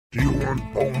Do you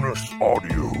want bonus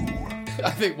audio?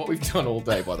 I think what we've done all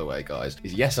day, by the way, guys,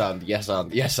 is yes and,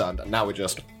 and now we're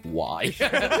just, why?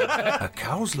 A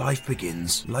cow's life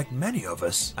begins, like many of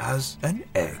us, as an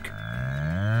egg.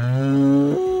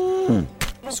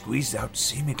 Squeezed out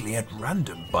seemingly at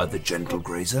random by the gentle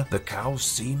grazer, the cow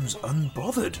seems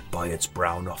unbothered by its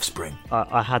brown offspring.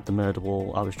 I had the murder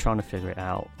wall. I was trying to figure it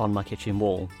out on my kitchen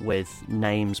wall with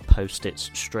names,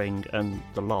 post-its, string, and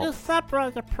the lot. Is that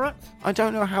brother Pratt? I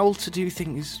don't know how to do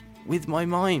things with my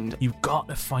mind. You've got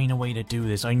to find a way to do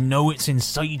this. I know it's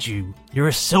inside you. You're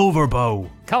a silver bow.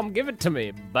 Come give it to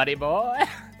me, buddy boy.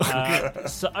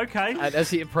 Okay. And as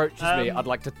he approaches me, I'd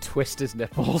like to twist his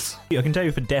nipples. I can tell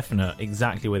you for definite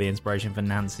exactly where the inspiration for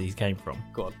Nancy's came from.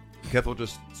 Go on. Careful,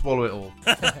 just swallow it all.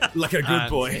 Like a good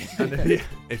boy. And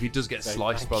if he does get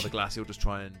sliced by the glass, he'll just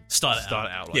try and Start it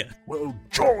out. Yeah. Well,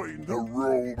 join the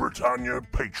Royal Britannia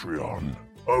Patreon.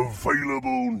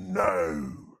 Available now.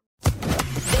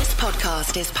 This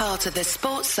podcast is part of the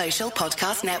Sports Social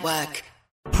Podcast Network.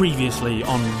 Previously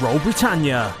on Roll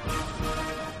Britannia.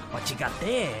 What you got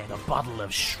there, the bottle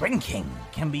of shrinking,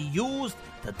 can be used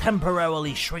to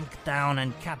temporarily shrink down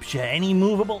and capture any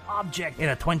movable object in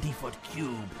a 20-foot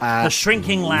cube. The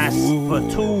shrinking lasts for 2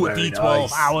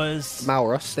 D12 hours.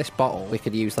 Malrus, this bottle we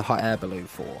could use the hot air balloon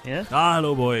for. Yeah?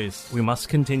 Hello, boys. We must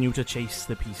continue to chase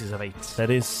the pieces of 8. There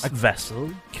is a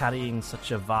vessel carrying such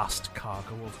a vast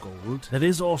cargo of gold. There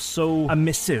is also a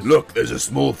missive. Look, there's a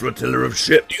small flotilla of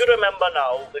ships. Do you remember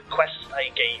now the quest I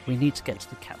gave? We need to get to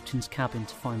the captain's cabin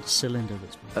to find a cylinder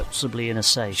that's possibly in a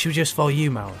safe. Should we just follow you,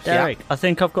 Malrus? Derek, I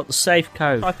think I've got the safe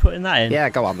code. Try putting that in. Yeah,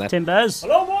 go on then. Timbers.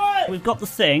 Hello, boy! We've got the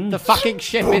thing. The fucking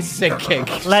ship is sinking.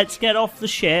 Let's get off the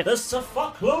ship. There's a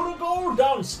fuckload of gold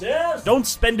downstairs. Don't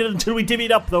spend it until we divvy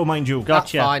it up, though, mind you.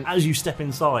 Gotcha. That's fine. As you step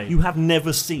inside, you have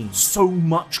never seen so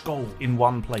much gold in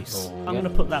one place. I'm going to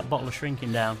put that bottle of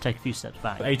shrinking down, take a few steps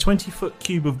back. A 20-foot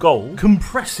cube of gold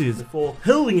compresses before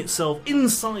hurling itself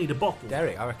inside a bottle.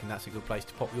 Derek, I reckon that's a good place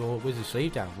to pop your wizard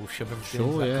sleeve down. We'll shove everything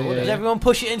into Sure, that yeah, corner. yeah. Does everyone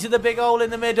push it into the big hole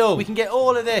in the middle? We can get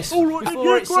all of this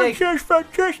before it's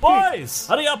sick. Boys,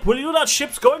 hurry up, will you? That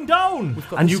ship's going down! We've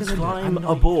got And the you cylinder climb and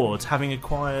aboard, having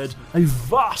acquired a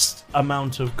vast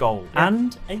amount of gold.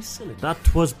 And a cylinder.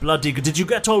 That was bloody good. Did you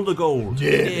get all the gold?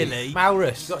 Nearly.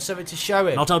 Malrus, you got something to show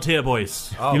him. Not out here,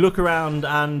 boys. Oh. You look around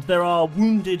and there are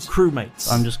wounded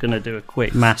crewmates. I'm just going to do a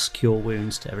quick mass cure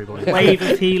wounds to everybody. Wave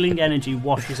of healing energy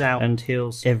washes out and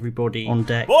heals everybody on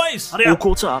deck. Boys, hurry All up!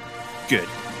 caught up? Good.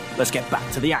 Let's get back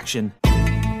to the action.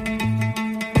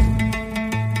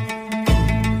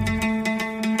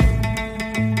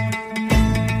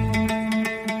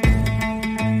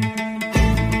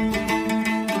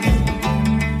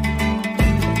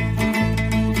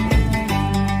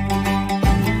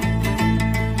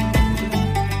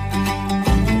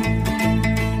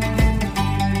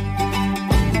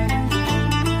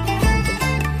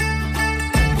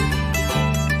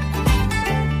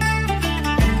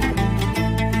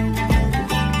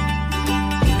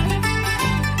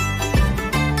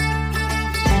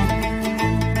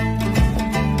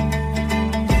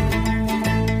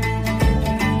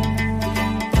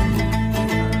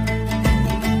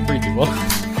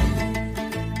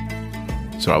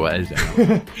 Sorry, what is it?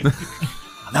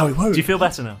 No, it won't. Do you feel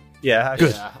better now? Yeah,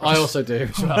 good. Yeah, I also do.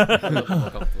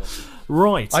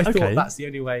 Right, I okay. thought that's the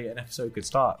only way an episode could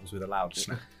start, was with a loud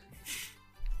snap.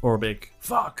 Or a big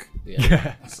fuck.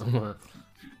 Yeah.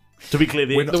 To be clear,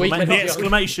 the weekend-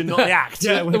 exclamation, not the act.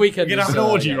 The weekend We're going to is, have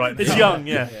an orgy yeah. right now. It's young,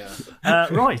 yeah.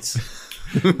 Right.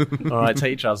 All right,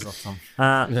 take your trousers off, Tom.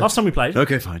 Last time we played.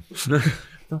 Okay, fine.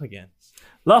 Not again.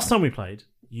 Last time we played,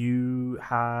 you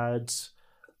had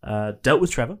dealt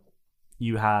with Trevor.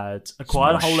 You had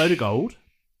acquired a whole load of gold.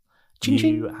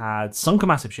 You had sunk a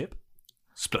massive ship.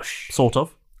 Splush. Sort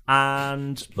of.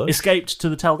 And escaped to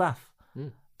the Teldath.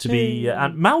 To be...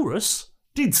 and Malrus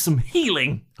did some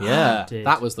healing. Yeah, Did.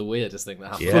 that was the weirdest thing that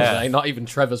happened Yeah. today. Not even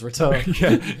Trevor's return.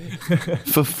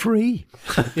 For free.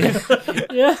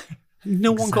 Yeah.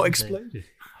 No one got Exactly. exploded.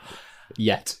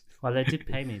 Yet. Well, they did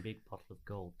pay me a big bottle of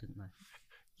gold, didn't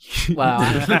they? Well,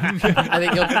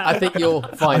 I think you'll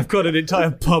find. I've got an entire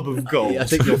pub of gold. I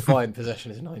think you'll find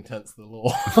possession is 9/10 of the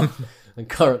law, and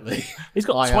currently He's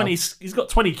got 20. He's got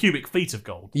 20 cubic feet of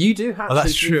gold. you do have. Oh,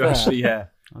 that's to be true, fair. actually, yeah.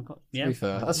 I've got, To be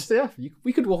fair,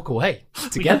 we could walk away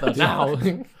together could, now.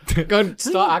 Go and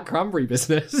start our cranberry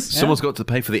business. Someone's got to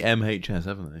pay for the MHS,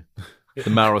 haven't they? The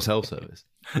Maros Health Service.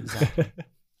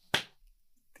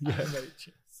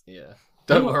 Yeah.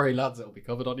 Don't worry, lads. It'll be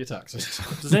covered on your taxes.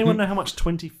 Does anyone know how much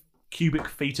 20 cubic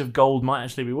feet of gold might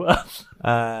actually be worth?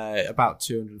 About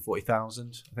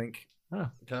 240,000, I think.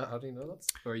 How do you know that?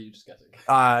 Or are you just guessing?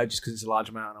 Just because it's a large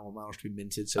amount and I want Maros to be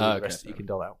minted, so the rest you can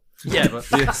dole out. Yeah, but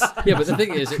but the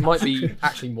thing is, it might be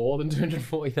actually more than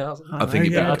 240,000. I think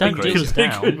it I don't think it's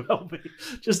down. It could well be.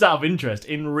 Just out of interest,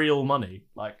 in real money,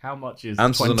 like how much is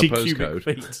Answers 20 on a cubic postcode.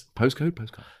 feet? Postcode?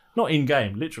 Not in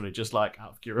game, literally, just like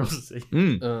out of curiosity.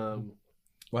 Well,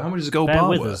 how much is a gold Bear bar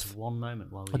with worth? us one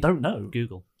moment while we I don't know.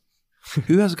 Google.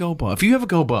 Who has a gold bar? If you have a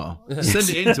gold bar, send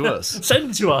it in to us. Send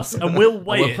it to us, and we'll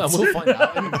weigh it. And we'll find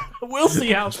out. We'll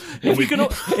see how.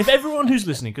 If everyone who's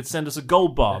listening could send us a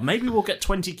gold bar, maybe we'll get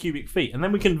 20 cubic feet, and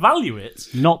then we can value it.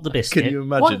 Not the biscuit. Can you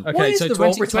imagine? Why is the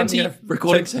Roll Britannia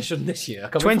recording session this year?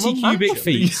 20 cubic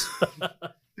feet.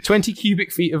 20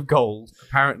 cubic feet of gold,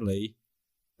 apparently,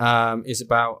 is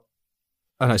about...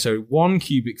 Oh, no, so 1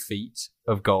 cubic feet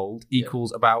of gold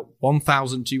equals about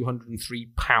 1,203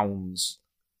 pounds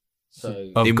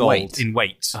of in gold weight. in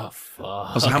weight. Oh,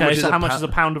 fuck. So Okay, so how much is a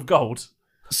pound of gold?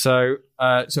 So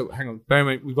hang on. Bear in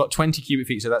mind, we've got 20 cubic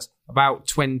feet, so that's about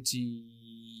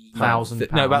 20,000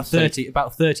 No, about pounds.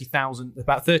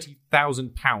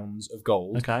 30,000 pounds of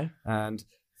gold. Okay. And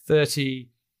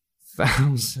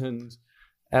 30,000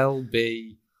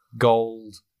 LB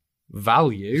gold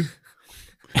value.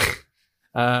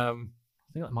 I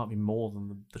think that might be more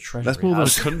than the treasury. That's more than a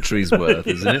has. country's worth,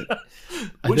 isn't it?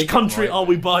 Which country are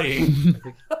we buying?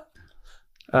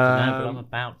 No, but I'm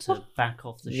about to back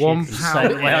off the ship. £1 and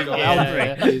sail away on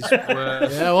Calgary. is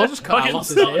worth... Yeah, well, I'll just cut our Fucking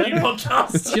losses start a here. new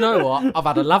podcast. Do you know what? I've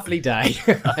had a lovely day.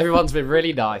 Everyone's been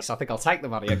really nice. I think I'll take the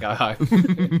money and go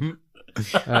home.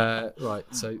 Right,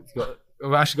 so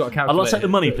we've actually got a calculator. I'd like to take the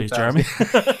money, please, Jeremy.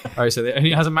 All right, so it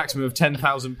only has a maximum of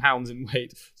 10,000 pounds in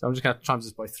weight. So I'm just going to times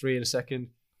this by 3 in a second.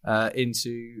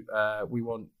 We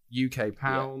want UK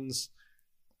pounds.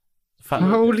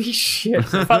 Holy shit!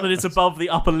 The fact that it's above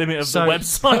the upper limit of the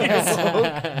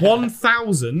website.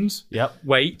 1,000 Yep.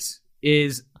 weight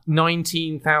is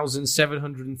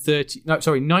 19,730. No,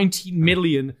 sorry,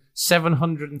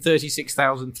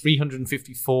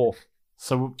 19,736,354.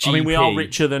 So, GP. I mean, we are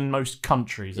richer than most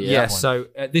countries at Yeah, this point. so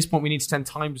at this point we need to 10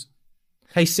 times.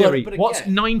 Hey Siri, But what's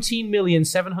again-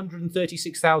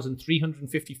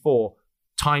 19,736,354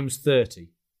 times 30?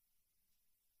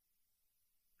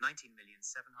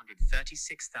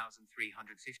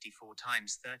 19,736,354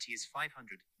 times 30 is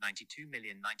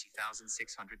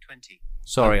 592,090,620.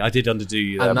 Sorry, I did underdo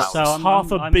you there. And Matt. that's- So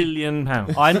half a billion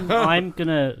pounds. I'm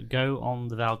gonna go on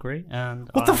the Valkyrie and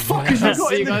What the fuck has you got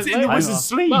See you in guys the later. wizard's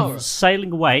sleeve? Well,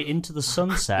 sailing away into the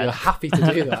sunset. you're happy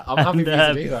to do that. I'm happy for you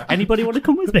to do that. Anybody want to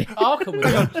come with me? I'll come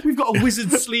with you. We've got a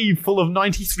wizard's sleeve full of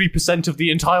 93% of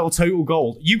the entire total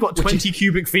gold. You've got 20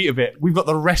 cubic feet of it. We've got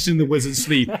the rest in the wizard's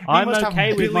sleeve. You I'm must have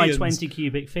okay with my billions. 20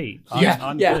 cubic feet.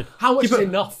 I'm Yeah. good. How much is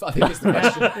enough? I think is the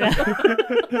question.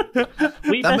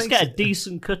 We That best makes get a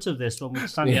decent cut of this when we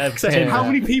stand it over to Yeah. him. How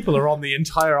many people are on the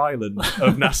entire island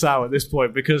of Nassau at this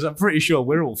point? Because I'm pretty sure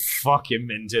we're all fucking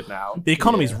minted now. The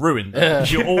economy's ruined.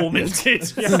 You're all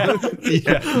minted. You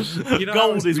know,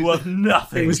 Gold is worth It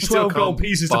nothing. was 12 gold can't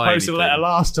pieces to buy post a letter anything.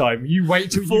 last time. You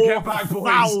wait till you get back,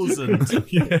 boys.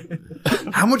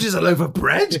 4,000. How much is a loaf of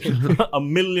bread? $1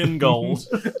 million gold.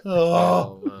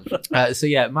 Oh, man. So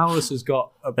yeah, Malus has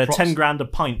got a They're 10 grand a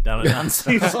pint down at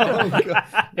Nancy's.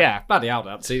 Yeah, bloody hell,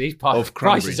 Nancy. These Of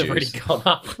prices have cranberry really juice. gone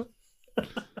up.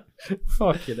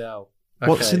 Fucking hell.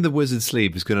 What's Okay. in the wizard's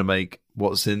sleeve is going to make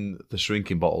what's in the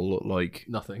shrinking bottle look like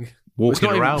Nothing. walking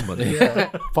not even- around money.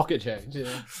 Pocket change. Yeah.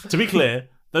 To be clear,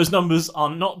 those numbers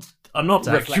are not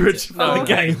accurate Reflected. for No, the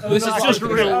okay. game. This is just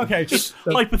real, Okay.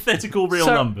 hypothetical real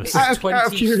So- numbers. Out of 20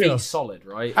 feet curiosity. solid,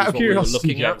 right? Out is of what we were curiosity,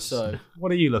 looking at. James, So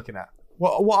what are you looking at?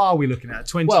 What are we looking at?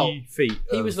 20 feet.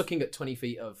 he of- was looking at 20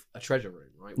 feet of a treasure room,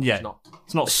 right? Which Yeah. is not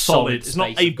It's not a solid. It's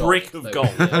not space a brick of So- gold.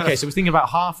 Okay, so we're thinking about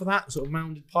half of that sort of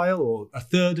mounded pile, or a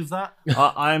third of that.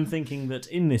 I am thinking that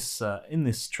in this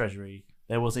treasury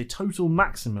there was a total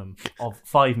maximum of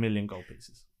 5 million gold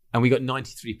pieces. And we got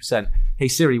 93%. Hey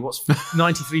Siri, what's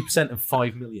 93% of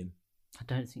 5 million? I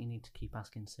don't think you need to keep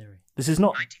asking Siri. This is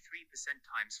not. 93%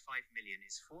 times 5 million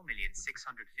is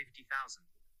 4,650,000.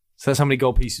 So that's how many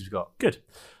gold pieces we've got. Good.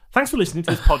 Thanks for listening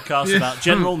to this podcast about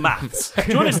general maths.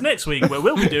 Join us next week where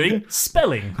we'll be doing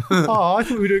spelling. Oh, I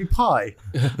thought we were doing pie.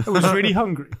 I was really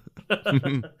hungry.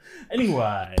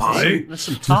 Anyway. Pie? There's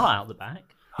some tar out the back.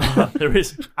 There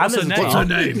is. And there's What's her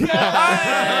name? What's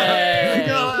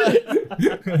her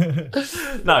name?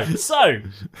 No. So,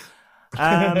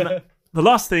 the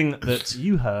last thing that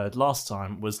you heard last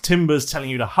time was Timbers telling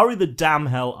you to hurry the damn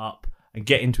hell up and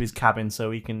get into his cabin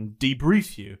so he can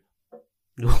debrief you.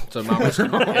 So Maros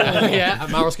can,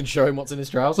 and Maros can show him what's in his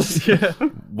trousers.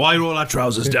 Why are all our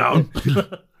trousers down?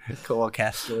 Cool,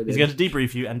 Cass. He's going to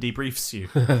debrief you and debriefs you.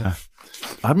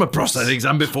 I had my prostate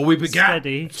exam before we began.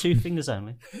 Steady, 2 fingers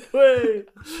only.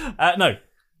 No.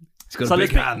 He's got a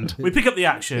big hand. We pick up the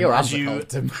action Your as hands are you. cold,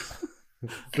 Tim.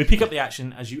 We pick up the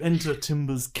action as you enter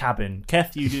Timber's cabin.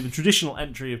 Keth, you do the traditional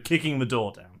entry of kicking the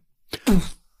door down.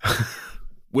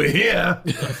 We're here.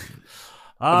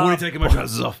 I've already taken my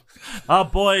trousers off.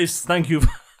 Boys, thank you.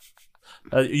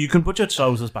 You can put your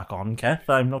trousers back on, Keth.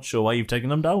 I'm not sure why you've taken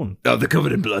them down. Oh, they're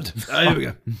covered in blood. Here we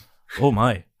go. Oh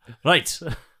my! Right,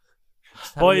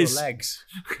 boys. Your legs.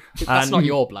 That's And not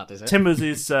your blood, is it? Timbers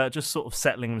is just sort of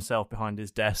settling himself behind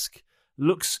his desk.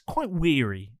 Looks quite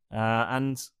weary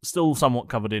and still somewhat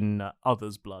covered in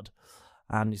others' blood.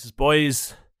 And he says,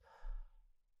 "Boys,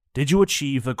 did you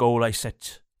achieve the goal I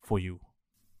set for you?"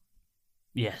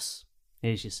 Yes.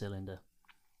 Here's your cylinder.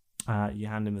 You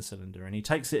hand him the cylinder, and he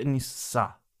takes it and he says,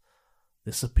 "Sir,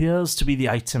 this appears to be the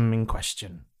item in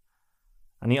question."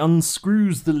 And he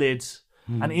unscrews the lid,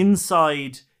 and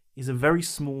inside is a very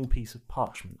small piece of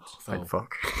parchment. Thank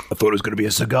fuck. I thought it was going to be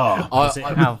a cigar. Does it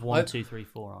have 1, 2, 3,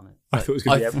 4 on it? I thought it was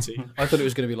going to be empty. I thought it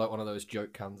was going to be like one of those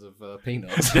joke cans of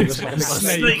peanuts.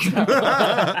 Snake.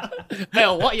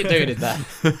 Hell, what are you doing in there?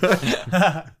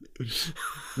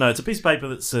 No, it's a piece of paper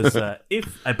that says,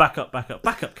 if a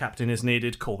backup captain is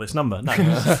needed, call this number. No.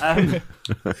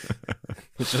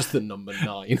 It's just the number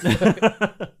 9.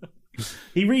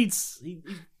 He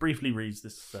briefly reads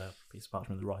this piece of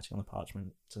parchment, the writing on the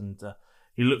parchment, and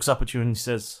he looks up at you and he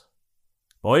says,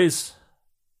 "Boys,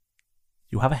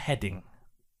 you have a heading."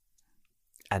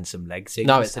 And some leg things.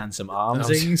 No, it's and some arm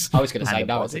things. I was going to say, and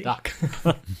no, body. it's a duck.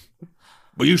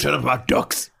 Will you shut up about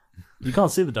ducks? You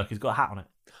can't see the duck, he's got a hat on it.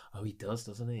 Oh, he does,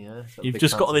 doesn't he? Yeah. You've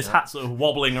just got this hat sort of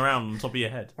wobbling around on top of your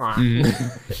head.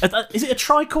 Mm. Is it a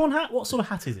tricorn hat? What sort of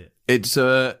hat is it? It's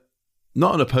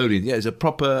not a Napoleon. Yeah, it's a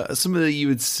proper, something that you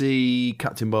would see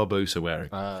Captain Barbossa wearing.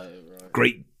 Right.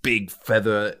 Great big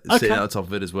feather sitting out the top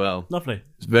of it as well. Lovely.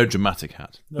 It's a very dramatic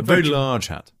hat. A very large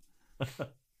hat.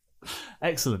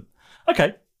 Excellent.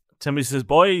 Okay. Timothy says,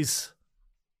 "Boys."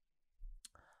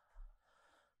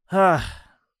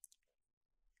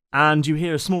 And you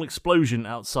hear a small explosion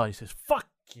outside. He says,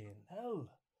 "Fucking hell.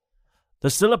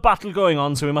 There's still a battle going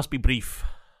on, so we must be brief.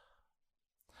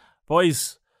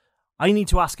 Boys, I need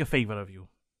to ask a favour of you."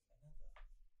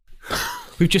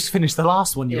 We've just finished the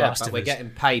last one you asked but of we're us. getting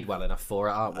paid well enough for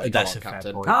it, aren't we? That's Go a on, fair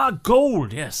Captain. point.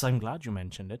 Gold. Yes, I'm glad you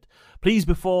mentioned it. Please,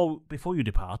 before you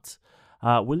depart,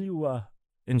 will you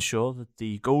ensure that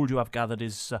the gold you have gathered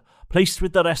is placed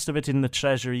with the rest of it in the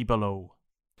treasury below?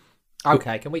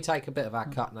 Okay, can we take a bit of our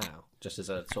cut now? Just as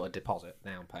a sort of deposit,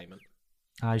 down payment.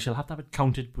 I shall have to have it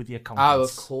counted with the Oh,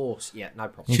 accountants. of course. Yeah, no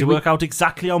problem. Need to work out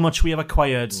exactly how much we have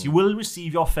acquired. You will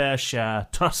receive your fair share.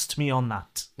 Trust me on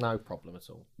that. No problem at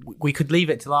all. We could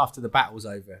leave it till after the battle's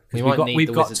over. We Because might need we've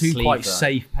the got wizard's two sleeve, quite though.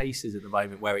 safe paces at the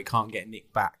moment where it can't get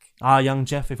nicked back. Young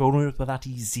Jeff, if only it were that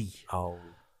easy. Oh.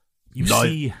 You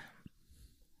see,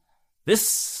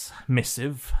 this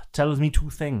missive tells me 2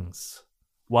 things.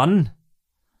 1,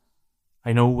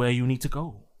 I know where you need to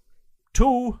go.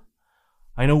 2,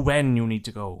 I know when you need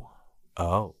to go.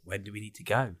 Oh, when do we need to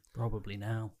go? Probably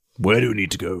now. Where do we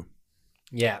need to go?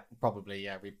 Yeah, probably.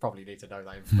 Yeah, we probably need to know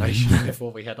that information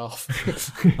before we head off.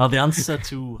 The answer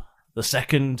to the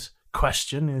second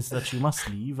question is that you must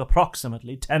leave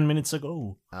approximately 10 minutes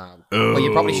ago. Well,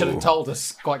 you probably should have told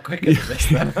us quite quicker than this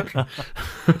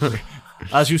then.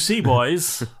 As you see,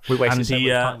 boys, We wasted and so he,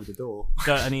 much time with the door.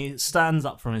 and he stands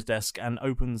up from his desk and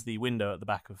opens the window at the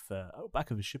back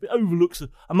of his ship. It overlooks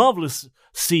a marvelous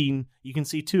scene. You can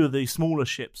see 2 of the smaller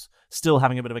ships still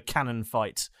having a bit of a cannon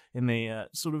fight in the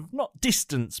sort of not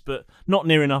distance, but not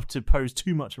near enough to pose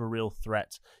too much of a real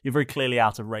threat. You're very clearly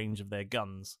out of range of their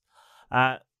guns.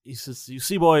 He says, "You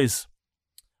see, boys,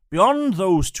 beyond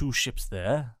those 2 ships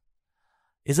there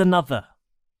is another.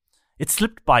 It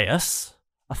slipped by us.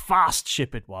 A fast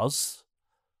ship it was.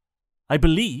 I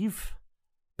believe,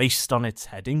 based on its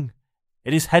heading,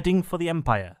 it is heading for the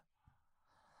Empire.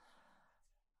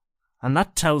 And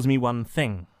that tells me one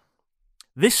thing.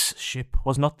 This ship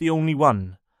was not the only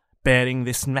one bearing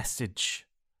this message."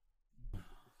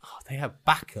 Oh, they have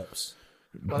backups.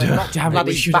 Well, they've got Damn it, we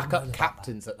bloody should have backup known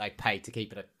captains that they pay to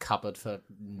keep in a cupboard for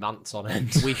months on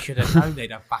end. We should have known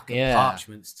they'd have backup Yeah.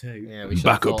 parchments too. Yeah, we should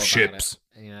have Backup thought about ships.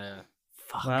 it. Yeah.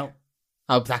 Fuck. Well,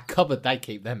 Oh, that cupboard they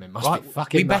keep them in must Right, be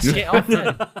fucking we best massive. get off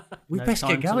then. We No best time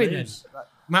get to going then. lose.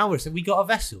 Malrus, have we got a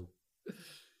vessel?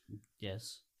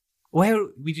 yes. Where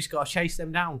we just got to chase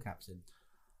them down, Captain?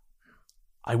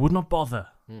 I would not bother.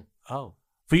 Oh.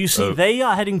 For you see, they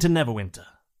are heading to Neverwinter.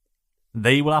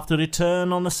 They will have to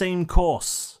return on the same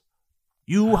course.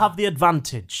 You have the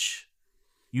advantage.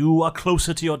 You are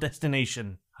closer to your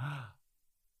destination.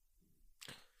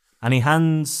 And he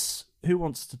hands... Who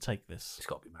wants to take this? It's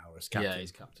got to be Maurus, Captain. Yeah,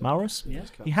 he's captain. Maurus? Yeah.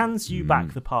 He hands you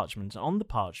back the parchment. On the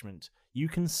parchment, you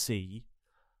can see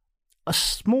a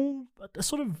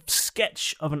sort of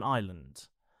sketch of an island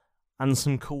and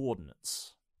some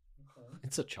coordinates.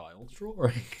 It's a child's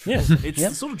drawing. Yes, it's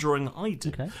the sort of drawing that I do.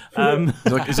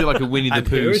 Okay. Is it like a Winnie the And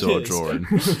here Pooh it sort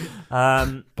of is.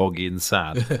 drawing? Boggy and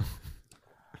sad.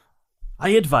 I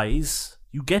advise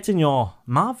you get in your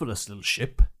marvellous little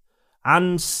ship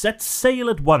and set sail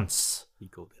at once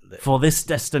for this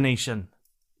destination.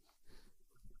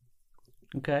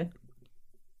 Okay.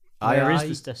 Aye, Where is aye.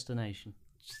 this destination?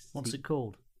 What's it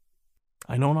called?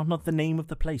 I know not the name of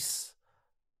the place.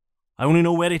 I only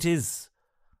know where it is.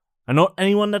 I know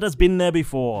anyone that has been there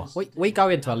before. We go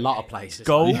into a lot of places.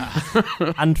 Go like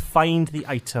that. and find the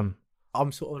item.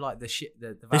 I'm sort of like the shit.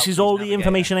 The This is Valkyrie's all the navigator.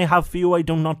 information I have for you. I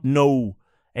do not know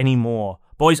anymore.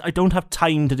 Boys, I don't have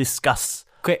time to discuss.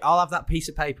 Quick, I'll have that piece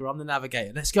of paper. I'm the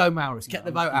navigator. Let's go, Maurus. Get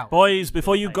the boat out. Boys,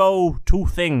 before you go, 2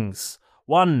 things.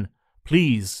 1,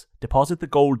 please deposit the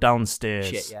gold downstairs.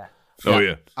 Shit, yeah. Oh,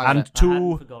 yeah. And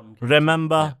 2,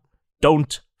 remember,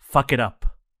 don't fuck it up.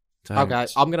 Okay,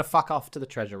 I'm gonna fuck off to the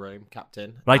treasure room,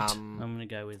 Captain. Right. I'm going to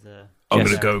go with... I'm going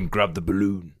to go and grab the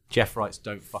balloon. Jeff writes,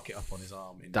 "Don't fuck it up" on his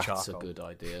arm in That's charcoal. a good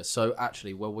idea. So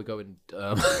actually, while we're going,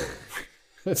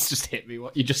 let's just hit me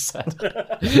what you just said.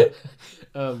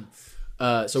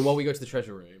 So while we go to the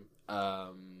treasure room,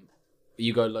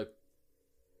 you go like.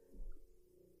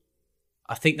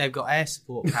 I think they've got air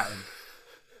support, Captain.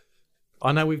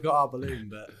 I know we've got our balloon,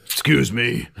 but Excuse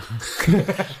me.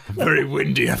 Very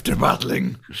windy after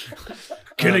battling.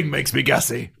 Killing makes me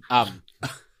gassy.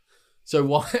 So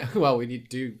well,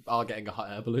 we are getting a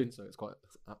hot air balloon, so it's quite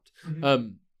apt.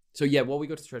 So yeah, while we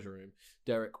go to the treasure room,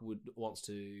 Derek wants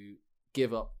to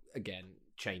give up again,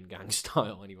 chain gang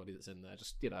style. Anybody that's in there,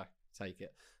 just take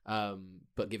it,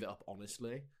 but give it up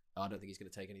honestly. I don't think he's going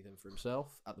to take anything for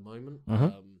himself at the moment.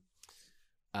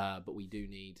 But we do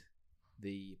need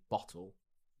the bottle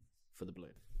for the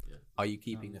balloon. Yeah. are you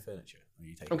keeping the furniture? Are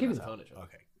you taking I'm keeping that the out? furniture.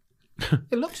 Okay.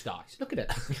 It looks nice. Look at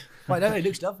it. Well, no, it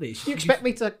looks lovely. You expect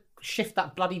me to shift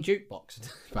that bloody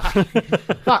jukebox back?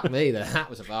 Fuck me, that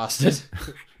was a bastard.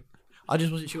 I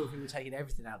just wasn't sure if we were taking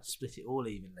everything out to split it all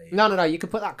evenly. No. You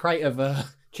could put that crate of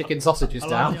chicken sausages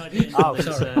down. I like the idea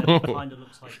that it kind of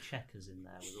looks like checkers in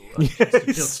there with all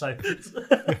Chesterfield sofas.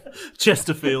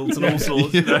 Chesterfields and all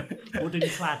sorts. You know. Wooden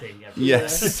cladding everywhere.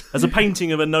 Yes. There's a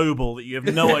painting of a noble that you have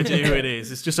no idea who it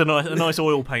is. It's just a nice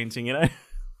oil painting, you know?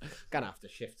 Gonna have to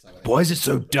shift some of it. Why is it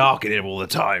so dark in here all the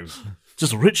time?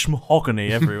 Just rich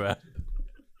mahogany everywhere.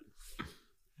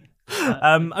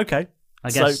 Okay. I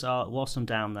guess whilst I'm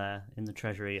down there in the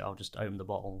treasury, I'll just open the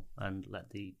bottle and let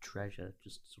the treasure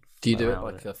just sort of. Do you flow do it out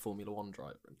like with a Formula One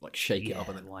driver? Like shake it up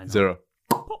and then why not? 0.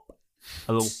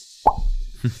 A little.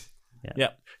 Yeah.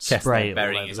 Spray it all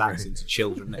burying over his the axe room. into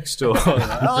children next door.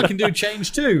 I can do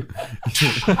change too.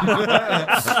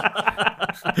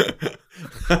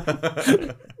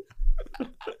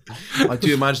 I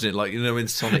do imagine it like, when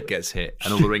Sonic gets hit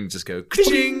and all the rings just go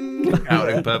ka-ching out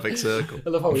in a perfect circle. I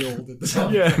love how we all did the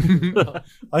same. Yeah.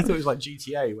 I thought it was like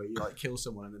GTA where you like kill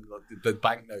someone and then like, the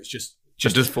banknotes just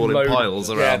fall in load- piles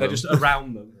Yeah, around they're them. just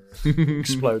around them.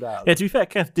 Explode out. Yeah, to be fair,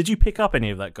 Kev, did you pick up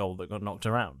any of that gold that got knocked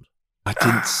around? I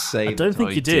didn't say I don't that think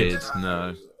I you did.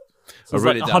 No. So it's I wrote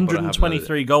like it down, but I haven't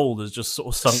 123 gold has just sort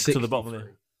of sunk to the bottom of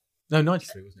it. No,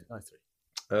 93 wasn't it?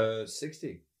 93.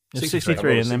 60. It's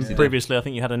 63, and then previously I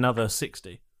think you had another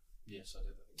 60. Yes, I did.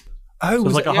 Oh, So it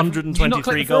was like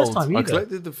 123 gold. I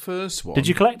collected the first one. Did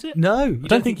you collect it? No, I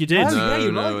don't think you did.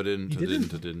 No, I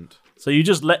didn't. So you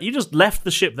just left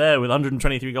the ship there with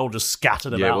 123 gold just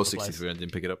scattered about. Yeah, it was the place. 63. I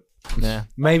didn't pick it up. Yeah.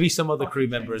 Maybe some other crew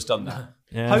member has done that.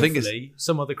 Yeah. I think Hopefully,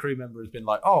 some other crew member has been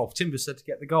like, "Oh, Timber said to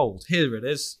get the gold. Here it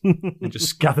is," and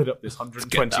just gathered up this 120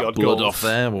 Get that odd blood gold off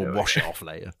there. We'll wash it off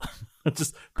later.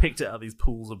 Just picked it out of these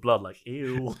pools of blood, like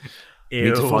ew. We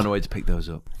need to find a way to pick those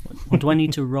up. Do I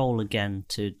need to roll again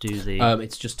to do the?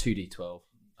 It's just 2d12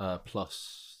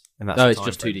 plus. And that's No, the it's time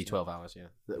just frame, 2d12 hours.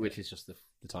 Yeah, which is just the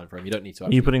time frame. You don't need to.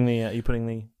 Are you putting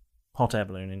the hot air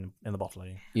balloon in the bottle? Are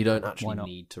you? You don't actually Why not?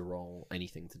 need to roll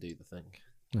anything to do the thing.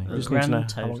 No, you a just need to know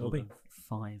grand how long it'll total be. of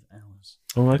 5 hours.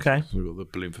 Oh, okay. We've got the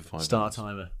balloon for 5 Start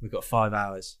timer. We've got 5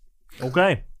 hours.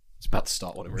 Okay. It's about to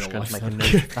start one in real Just going life. to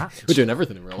make a note of that. We're doing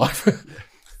everything in real life.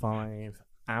 5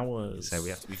 hours. So we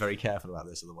have to be very careful about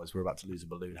this, otherwise we're about to lose a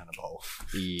balloon and a bottle.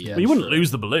 Yeah, But you wouldn't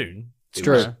lose the balloon. It's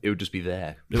true. It would just be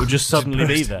there. It would just suddenly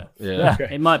be there. Yeah.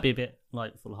 It might be a bit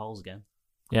like full of holes again.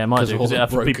 Yeah, it might do, because it'd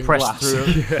have to be pressed through.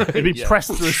 It'd be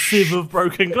pressed through a sieve of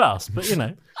broken glass, but you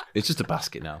know. It's just a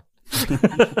basket now.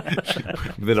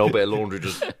 With an old bit of laundry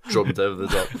just dropped over the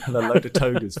top. And a load of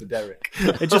togas for Derek.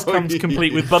 It just comes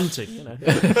complete with bunting, you know.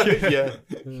 Yeah.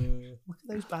 Look at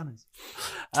those banners.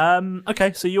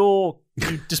 Okay, so you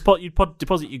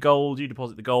deposit your gold, you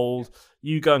deposit the gold,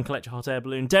 you go and collect your hot air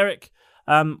balloon. Derek,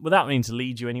 without meaning to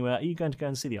lead you anywhere, are you going to go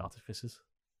and see the artificers?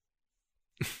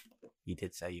 You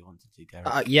did say you wanted to,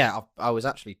 Derek. Yeah, I was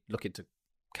actually looking to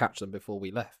catch them before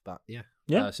we left, but yeah.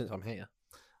 Since I'm here.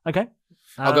 Okay.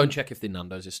 I'll go and check if the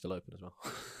Nando's is still open as well.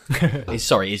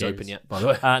 It's open yet, by the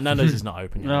way. Nando's is not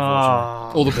open yet,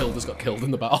 unfortunately. All the builders got killed in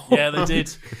the battle. Yeah, they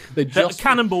did. The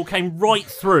cannonball came right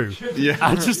through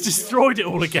and just destroyed it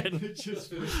all again.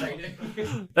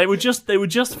 They were just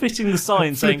fitting the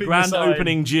sign saying grand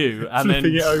opening due, and then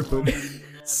it open.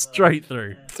 Straight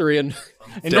through.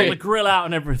 And got the grill out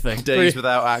and everything. Days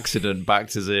without accident, back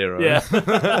to zero.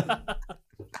 Yeah.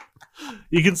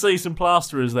 You can see some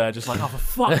plasterers there, just like, oh, for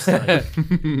fuck's sake.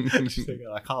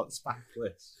 I can't spank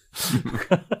this.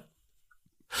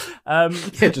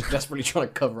 Just desperately trying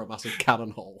to cover a massive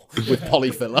cannon hole with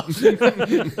polyfiller.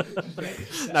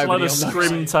 Nobody will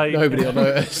scrim tape. Nobody will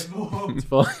notice. It's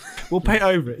fine. We'll paint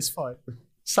over it. It's fine.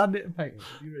 Sand it and paint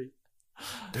it.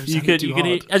 You could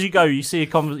as you go, you see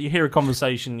you hear a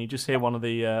conversation. You just hear one of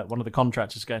the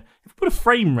contractors going, "If we put a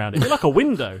frame around it, it'd be like a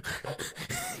window."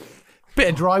 Bit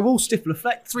of drywall, stipple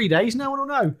effect. 3 days, no one will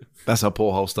know. That's how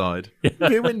Porthole started.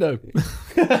 Be a window.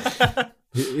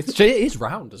 It is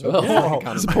round as well.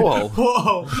 Yeah, it's a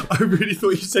porthole. I really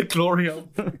thought you said glory hole.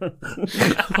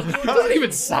 It doesn't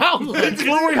even sound like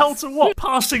glory hole to what?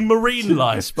 Passing marine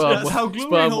life. That's how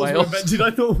glory holes were invented.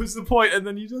 I thought was the point, and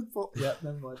then you just thought, yeah,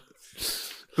 never mind.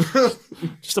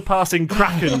 Just a passing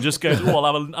kraken just goes, oh,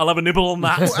 I'll have a nibble on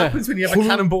that. What happens when you have a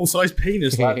cannonball-sized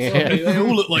penis, lads? They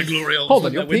all look like glory holes. Hold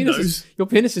on, your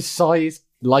penis is sized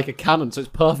like a cannon, so it's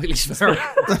perfectly spherical.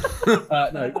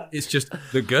 No, it's just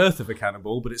the girth of a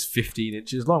cannonball, but it's 15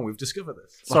 inches long. We've discovered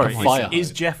this. Sorry,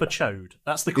 is Jeff a chode?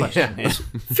 That's the question. Yeah.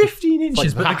 15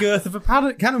 inches, but the girth of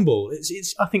a cannonball.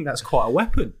 It's. I think that's quite a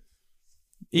weapon.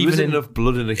 Even enough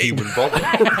blood in a human body.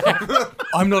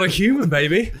 I'm not a human,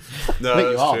 baby. No, I think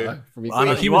you that's are, true. though, I'm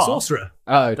a human sorcerer.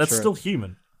 Oh, that's true. still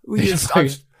human.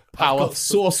 Power.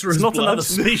 Sorcerer's It's not blood. another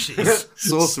species.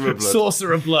 Sorcerer blood.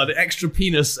 Sorcerer blood. Extra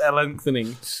penis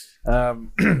lengthening.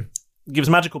 Gives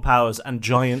magical powers and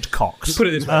giant cocks. Put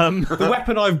it this way. The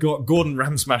weapon I've got, Gordon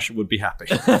Ramsmasher would be happy.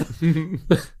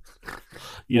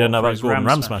 You don't know about Gordon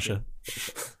Ramsmasher.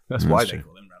 That's why they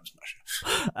call him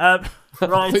Ramsmasher.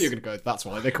 Right. I thought you were going to go, that's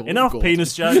why they call Enough him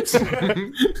penis jokes.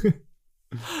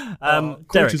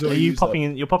 Derek, you're popping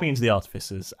into the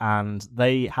artificers, and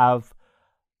they have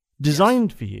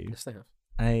designed for you Yes, they have.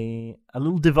 a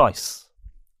little device.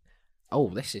 Oh,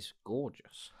 this is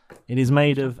gorgeous. It is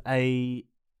made of a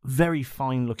very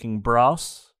fine-looking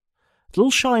brass. It's a little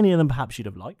shinier than perhaps you'd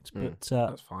have liked, but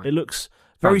that's fine. it looks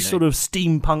very sort of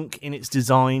steampunk in its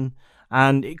design,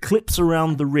 and it clips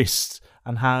around the wrist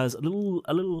and has a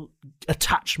little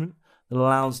attachment that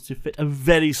allows to fit a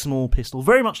very small pistol,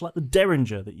 very much like the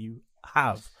Derringer that you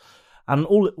have. And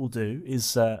all it will do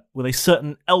is, with a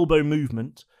certain elbow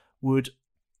movement, would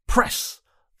press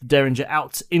the Derringer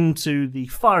out into the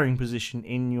firing position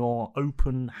in your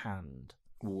open hand.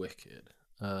 Wicked.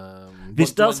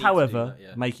 This does, however,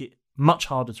 make it much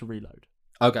harder to reload.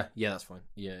 Okay, yeah, that's fine.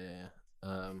 Yeah.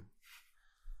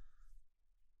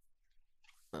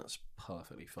 That's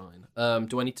perfectly fine.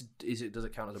 Do I need to? Does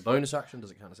it count as a bonus action?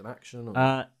 Does it count as an action?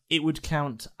 Or? It would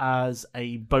count as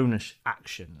a bonus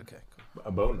action. Okay, cool.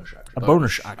 A bonus action. A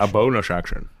bonus action. A bonus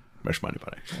action. Miss money,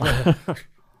 buddy.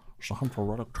 So I'm for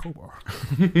Red October.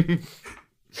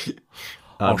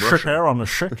 I'll shit here on the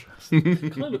shit.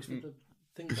 Can I look through the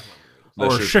thing behind me? Or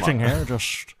shitting here,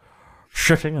 just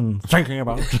shitting and thinking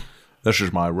about it. This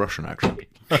is my Russian accent.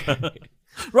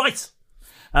 Right.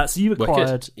 So you've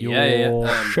acquired your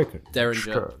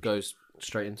Derringer goes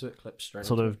straight into it, clips straight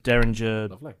sort into of Derringer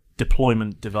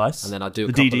deployment device. And then I do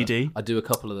the DDD. I do a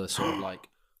couple of the sort of like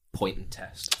point and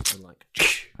test, and like,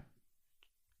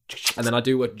 and then I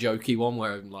do a jokey one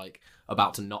where I'm like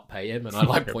about to not pay him, and I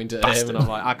like point at him, and I'm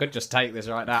like, I could just take this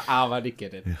right now. I'm only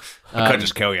kidding. Yeah. I could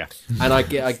just kill you. And I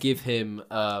give him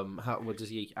what does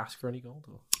he ask for any gold?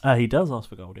 Or? He does ask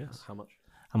for gold. Yes. How much?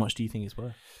 How much do you think it's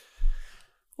worth?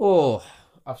 Oh,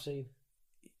 I've seen.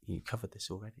 You covered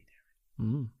this already,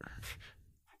 Derek.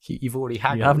 You've already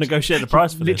haggled. You have negotiated the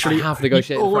price for Literally this. have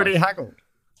negotiated. Already haggled.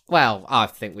 Well, I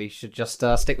think we should just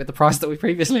stick with the price that we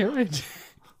previously arranged.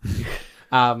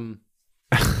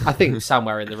 I think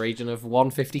somewhere in the region of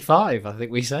 155. I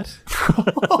think we said.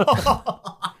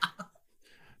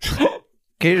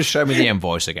 Can you just show me the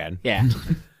invoice again? Yeah.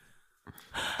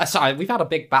 Sorry, we've had a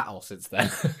big battle since then.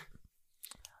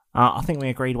 I think we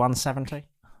agreed 170.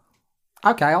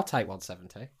 Okay, I'll take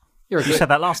 170. You said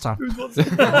that last time.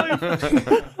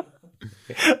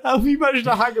 How have you managed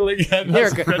to haggle again?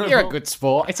 You're a good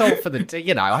sport. It's all for the,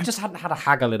 I just hadn't had a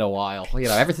haggle in a while.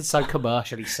 Everything's so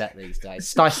commercially set these days.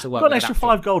 It's nice to work. Got an with extra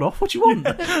 5 gold off. What do you want?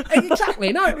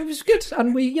 Exactly. No, it was good,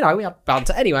 and we had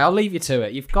banter. Anyway, I'll leave you to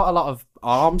it. You've got a lot of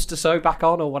arms to sew back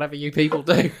on, or whatever you people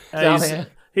do down here.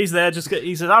 He's there.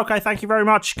 He says, "Okay, thank you very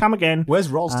much. Come again." Where's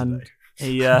Roz today?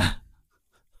 He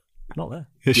not there.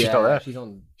 She's not there.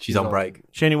 She's on break.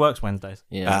 She only works Wednesdays.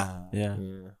 Yeah. Yeah.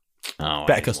 Oh,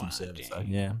 better customer service, though.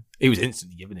 Yeah. He was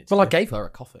instantly giving it to Well, I me. gave her a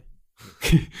coffee.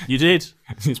 You did.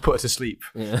 He's put her to sleep.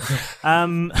 Yeah.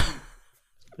 That's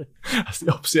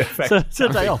the opposite effect. So it's a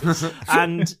day off.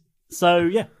 And so,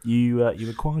 yeah, you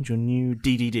acquired your new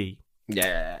DDD.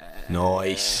 Yeah.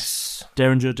 Nice.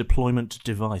 Derringer Deployment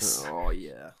Device. Oh,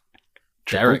 yeah.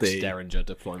 Triple Derek's D. Derringer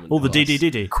deployment All the device.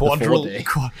 DDD.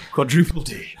 Quadruple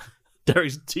D.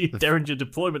 Derek's Derringer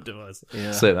Deployment Device.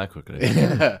 Yeah. Say that quickly.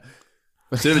 Yeah.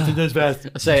 I say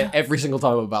it every single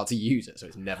time I'm about to use it, so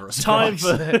it's never a surprise.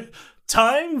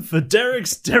 Time for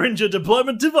Derek's Derringer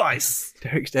Deployment Device.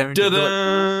 Derek's Derringer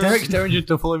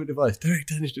deployment device.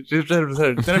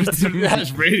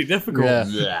 That's really difficult.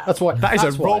 Yeah. That's why. That is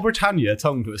that's a why. Raw Britannia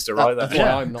tongue twister right there. That's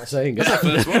why I'm not saying it. That's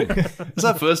our first one. That's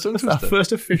our first tongue Our twister.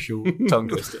 first official tongue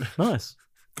twister. Nice.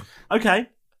 Okay.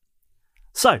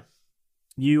 So,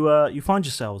 you find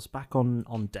yourselves back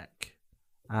on deck,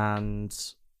 and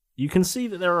you can see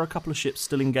that there are a couple of ships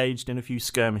still engaged in a few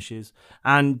skirmishes,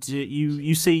 and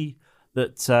you see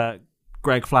that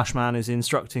Greg Flashman is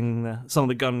instructing some of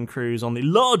the gun crews on the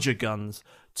larger guns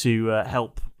to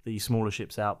help the smaller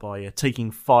ships out by taking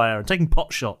fire and taking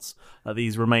pot shots at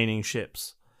these remaining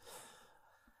ships.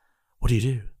 What do you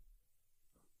do?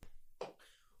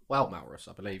 Well, Maurus,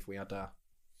 I believe we had a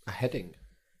heading.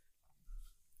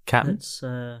 Captain? Let's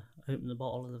open the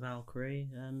bottle of the Valkyrie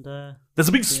and There's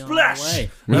a big be on our splash way.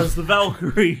 as the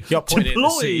Valkyrie You're pointing at the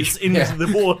deploys sea. into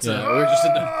the water. Yeah, we're just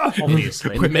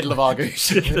obviously in the middle of our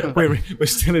goose. We're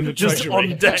still in the Just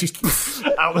treasury. on deck. Just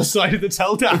out the side of the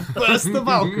teldown. Burst the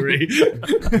Valkyrie.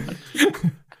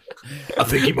 I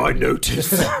think you might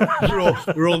notice.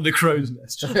 we're on the crow's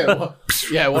nest.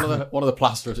 Yeah, one of the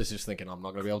plasterers is just thinking, I'm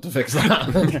not going to be able to fix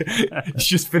that. He's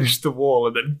just finished the wall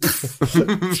and then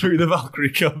through the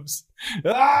Valkyrie comes.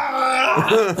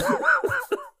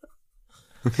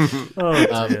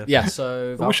 Yeah,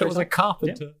 so I wish I was a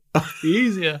carpenter. Be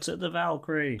easier. To the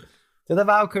Valkyrie. To the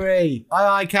Valkyrie.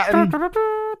 Aye, Captain.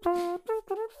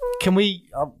 Can we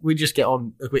just get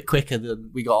on a bit quicker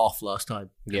than we got off last time?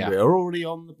 Yeah. We're already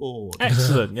on the board.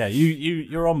 Excellent. Yeah,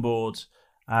 you're on board.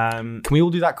 Can we all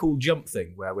do that cool jump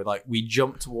thing where we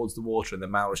jump towards the water and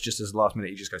then Maurus just as the last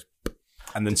minute he just goes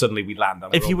and then suddenly we land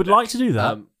on If you would like to do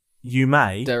that, you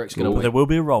may. Derek's gonna but wait. there will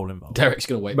be a roll involved. Derek's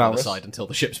going to wait by the Maurus? side until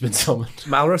the ship's been summoned.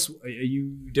 Maurus, are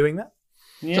you doing that?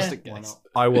 Yeah. Just in case.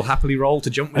 I will happily roll to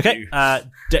jump with Okay, you.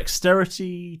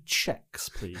 dexterity checks,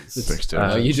 please.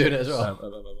 Are you doing it as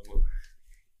well?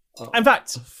 In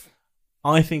fact,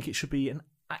 I think it should be an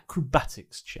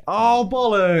acrobatics check. Oh,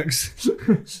 bollocks!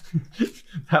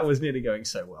 That was nearly going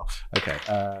so well. Okay.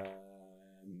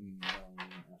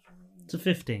 It's a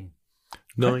 15.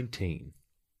 19.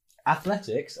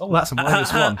 Athletics? Oh, that's a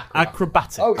 -1.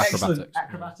 Acrobatics. Oh, excellent.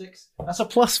 Acrobatics. That's a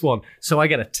 +1. So I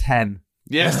get a 10.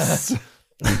 Yes.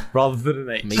 Rather than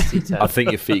an 8. Meaty 10. I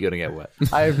think your feet are going to get wet.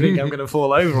 I think I'm going to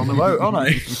fall over on the boat,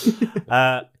 aren't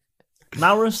I?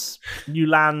 Maurus, you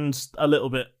land a little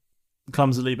bit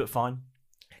clumsily, but fine.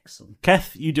 Excellent.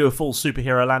 Keth, you do a full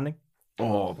superhero landing.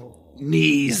 Oh,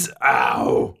 knees.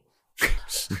 Ow.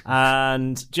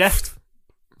 And Jeff,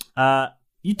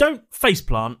 you don't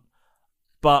faceplant,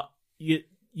 but you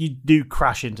do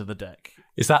crash into the deck.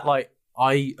 Is that like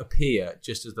I appear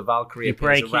just as the Valkyrie You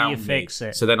appears break it, around you me, fix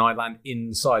it. so then I land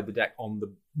inside the deck on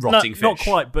the rotting fish? Not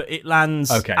quite, but it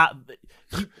lands Okay. at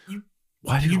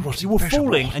you were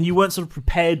falling and you weren't sort of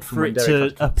prepared for When it Derek to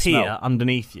comes from the appear smell.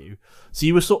 underneath you. So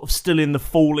you were sort of still in the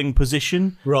falling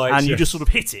position, Right, and you yes. just sort of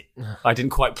hit it. I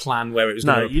didn't quite plan where it was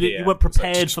No, going to you appear. weren't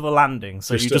prepared for the landing,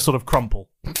 so Just you just sort of crumple.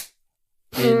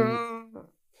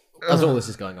 As all this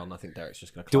is going on, I think Derek's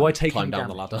just going Do I to take climb any down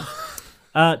the damage?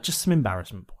 ladder. Just some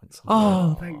embarrassment points.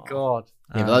 Oh, thank God.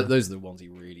 Yeah, but those are the ones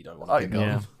you really don't want to pick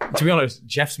yeah. up. To be honest,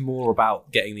 Jeff's more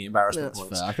about getting the embarrassment That's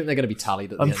points. fair. I think they're going to be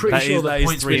tallied at the I'm end. pretty That sure is- the that is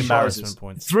points 3 win embarrassment prizes.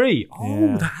 points. 3? Oh,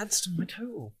 Yeah. that adds to my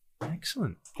total.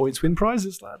 Excellent. Points win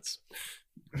prizes, lads.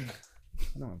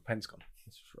 No, pen's gone.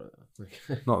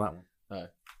 Not that one. Oh.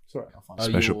 It's all right, I'll find Oh,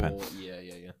 Special you're- pen.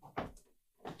 Yeah.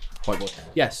 White boy.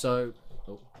 Yeah. So.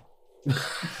 Wait for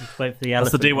the That's the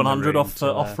elephant in the D100 room off to,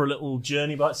 off for a little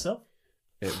journey by itself.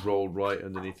 It rolled right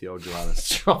underneath the old Johannes.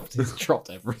 It's dropped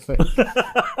everything.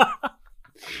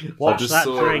 I just that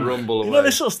saw drink. it rumble away. You know,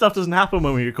 this sort of stuff doesn't happen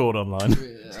when we record online.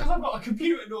 It's because I've got a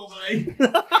computer normally.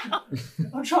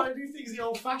 I'm trying to do things the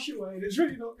old-fashioned way, and it's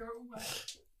really not going well.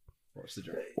 What's the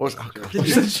drink?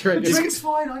 The drink's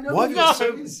fine. I know. Why have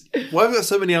you got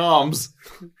so many arms?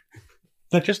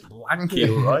 They're just lanky,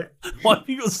 all right? Why have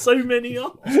you got so many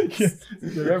arms?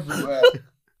 They're everywhere.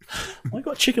 Why you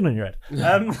got chicken on your head?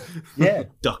 Yeah,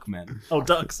 duckmen. Oh,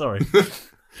 duck, sorry.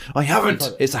 I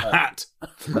haven't. It's a hat.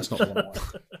 That's not the one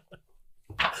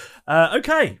I want.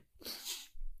 Okay.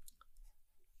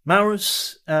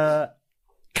 Maurus,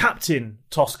 Captain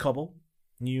Toscobble,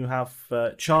 you have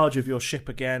charge of your ship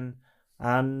again,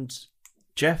 and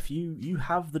Jeff, you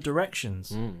have the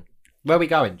directions. Where are we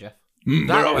going, Jeff?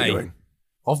 Where are we going?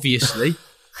 Obviously.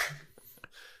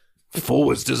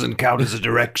 Forwards doesn't count as a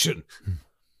direction.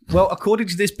 Well, according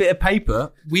to this bit of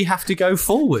paper, we have to go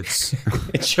forwards.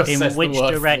 It just In says which the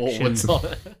word direction? forwards on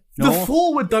it. The North,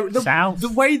 forward, the south. the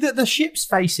way that the ship's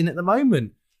facing at the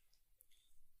moment.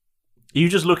 Are you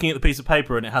just looking at the piece of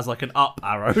paper and it has like an up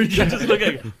arrow? You're just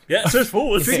looking. Yeah, it says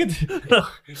forwards.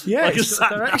 Yeah, Like a it's got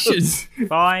sat nav. directions.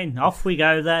 Fine, off we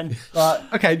go then.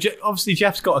 Okay, obviously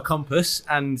Jeff's got a compass,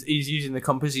 and he's using the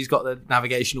compass. He's got the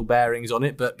navigational bearings on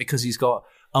it, but because he's got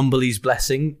Umberlee's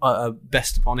blessing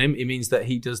best upon him, it means that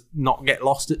he does not get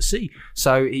lost at sea.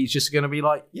 So he's just going to be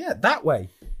like, yeah, that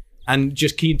way, and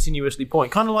just continuously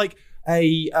point, kind of like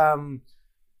a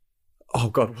oh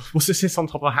god, what's this on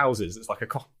top of houses? It's like a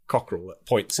cockerel that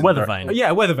points. Weather vane.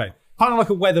 Yeah, a weather vane. Kind of like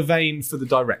a weather vane for the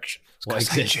direction. What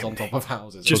exists on top of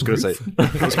houses? Just going to say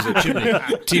chimney,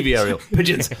 TV aerial,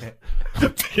 pigeons.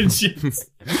 Pigeons.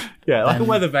 Yeah, like a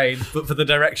weather vane, but for the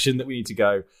direction that we need to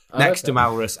go. Next to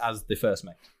Malrus as the first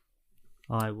mate.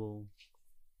 I will,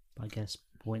 I guess,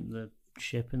 point the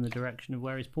ship in the direction of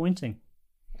where he's pointing.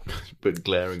 But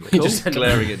glaring at,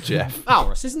 glaring at Jeff.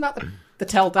 Alrus, isn't that the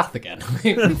Tel Dath again?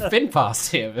 We've been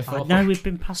past here before. I know we've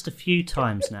been past a few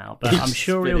times now, but I'm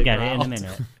sure he'll get it in a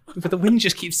minute. But the wind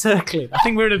just keeps circling. I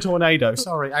think we're in a tornado.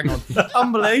 Sorry, hang on.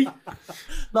 Umberlee,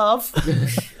 love.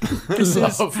 This is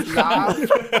love.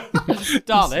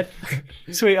 Darling.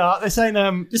 Sweetheart, this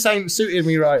ain't suited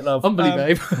me right, love. Umberlee,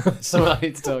 babe. So I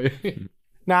need to tell you.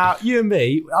 Now, you and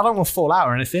me, I don't want to fall out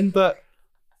or anything, but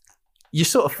you're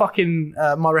sort of fucking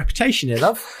my reputation here,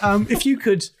 love. If you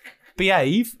could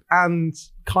behave and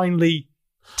kindly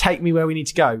take me where we need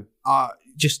to go.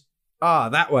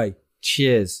 That way.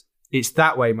 Cheers. It's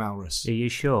that way, Malrus. Are you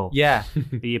sure? Yeah.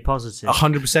 Are you positive?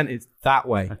 100% it's that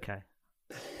way. Okay.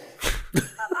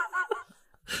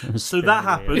 So that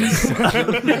happens.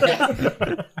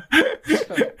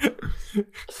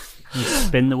 You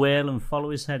spin the wheel and follow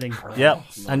his heading. Yep,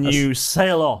 and you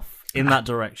sail off in that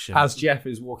direction. As Jeff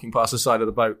is walking past the side of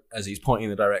the boat, as he's pointing in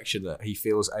the direction, that he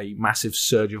feels a massive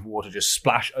surge of water just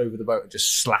splash over the boat and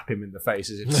just slap him in the face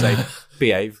as if to say,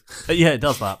 behave. Yeah, it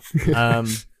does that.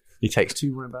 He takes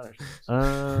 2 more embarrassments.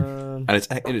 And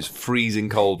it is freezing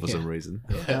cold for some reason.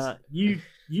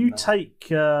 You take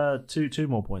two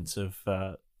more points of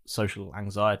social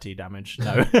anxiety damage.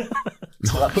 No.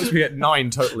 So that puts me at 9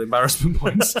 total embarrassment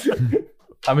points.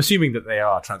 I'm assuming that they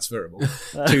are transferable.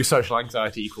 2 social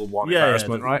anxiety equal 1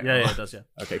 embarrassment, right? Yeah, it does, yeah.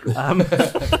 Okay, cool.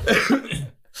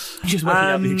 Just working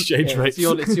out the exchange rate.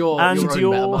 It's your own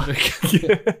meta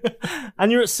magic.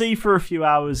 And you're at sea for a few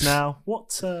hours now.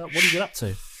 What do you get up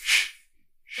to?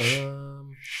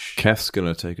 Kef's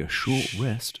going to take a short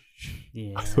rest.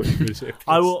 Yeah.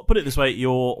 I will put it this way: you're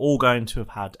all going to have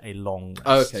had a long rest.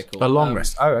 Oh, okay, cool. A long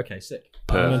rest. Oh, okay, sick.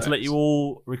 I'm going to let you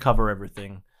all recover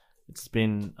everything. It's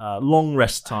been a long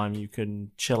rest time. You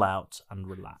can chill out and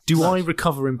relax. Do I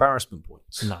recover embarrassment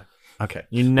points? No. Okay.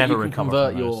 You never You can recover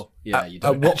convert from your. those. Yeah, you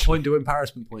don't. At what point do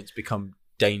embarrassment points become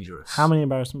dangerous? How many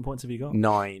embarrassment points have you got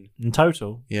 9 in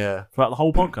total Yeah. throughout the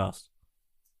whole podcast?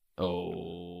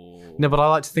 Oh. No, but I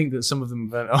like to think that some of them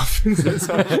went off. I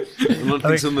don't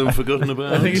think some of them forgotten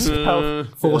about. I think it's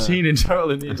about 14 in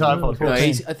total in the entire No,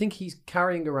 podcast. I think he's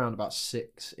carrying around about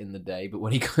 6 in the day, but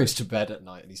when he goes to bed at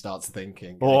night and he starts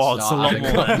thinking, Oh, it's a lot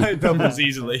more. It doubles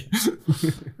easily.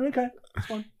 Okay, that's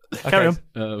fine. Okay. Carry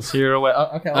on. So you're aware.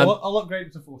 Okay, I'll upgrade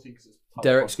it to 14 because it's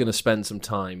Derek's going to spend some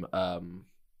time. I'm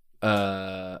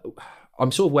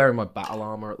sort of wearing my battle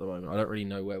armor at the moment. I don't really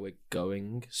know where we're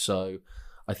going, so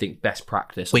I think best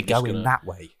practice. We're going that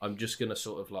way. I'm just going to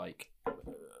sort of like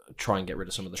try and get rid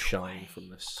of some of the shine from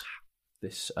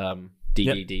this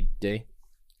DDD.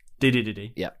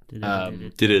 Diddy. Yeah.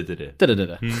 Did-a-did-a.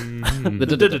 Da-da-da-da.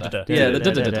 Yeah, the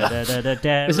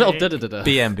da-da-da-da. It's not da-da-da-da.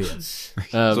 BMBS.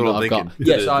 That's what I'm I've got. thinking.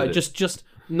 Yeah, so just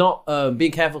not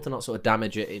being careful to not sort of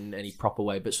damage it in any proper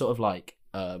way, but sort of like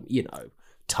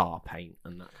tar paint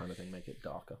and that kind of thing, make it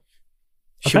darker.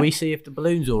 Should we see if the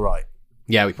balloon's all right?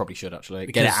 Yeah, we probably should actually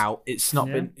get it out. It's not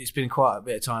been. It's been quite a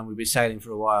bit of time. We've been sailing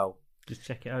for a while. Just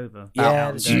check it over.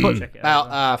 Yeah, check it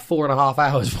about 4.5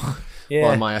 hours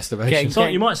by my estimation. So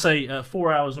you might say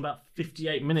 4 hours and about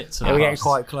 58 minutes. We're getting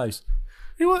quite close.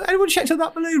 Anyone checked on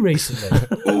that balloon recently?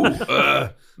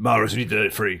 Maris, we need to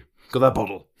free. Got that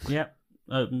bottle. Yep.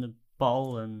 Open the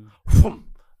bottle and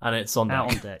it's on deck.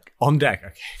 Out on deck. On deck,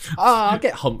 okay. I'll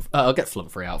get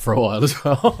Flumfrey out for a while as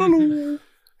well. You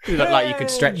look like you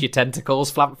could stretch your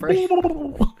tentacles, Flumfrey.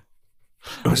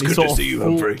 It's good to see you,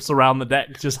 Humphrey. Around the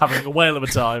deck, just having a whale of a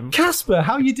time. Casper,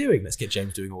 how are you doing? Let's get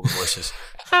James doing all the voices.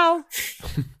 How?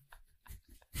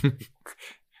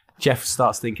 Jeff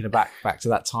starts thinking back to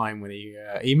that time when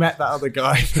he met that other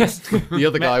guy. The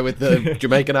other guy with the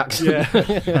Jamaican accent.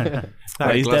 Yeah. No,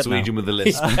 he's dead Glaswegian with the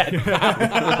list. So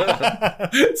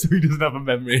he doesn't have a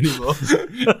memory anymore.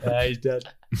 Yeah, he's dead.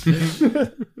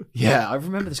 Yeah, I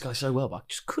remember this guy so well, but I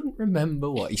just couldn't remember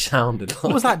what he sounded like.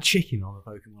 What was that chicken on the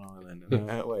Pokemon Island?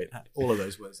 Wait, all of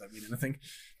those words don't mean anything.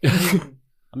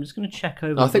 I'm just going to check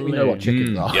over I the think we know what balloon.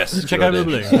 chickens are. Yes. Check over the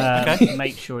balloon. Okay.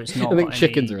 Make sure it's not I think got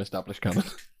chickens any... are established canon.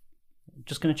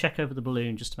 Just going to check over the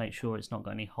balloon just to make sure it's not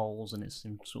got any holes and it's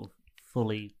in sort of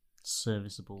fully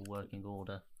serviceable working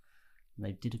order. And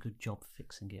they did a good job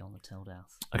fixing it on the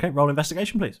Teldath. Okay, roll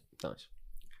investigation, please. Nice.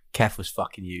 Kev was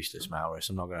fucking useless, Maurus,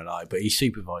 I'm not going to lie, but he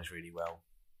supervised really well.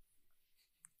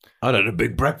 I had a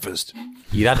big breakfast.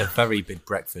 You'd had a very big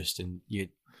breakfast and you're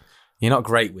not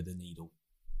great with a needle.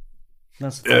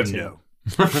 That's no.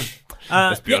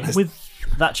 Let's be honest. With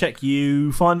that check,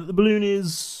 you find that the balloon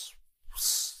is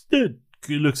good.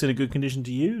 It looks in a good condition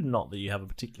to you. Not that you have a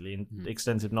particularly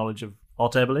extensive knowledge of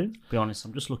hot air balloons. To be honest,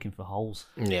 I'm just looking for holes.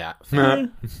 Yeah.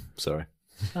 Sorry.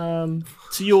 To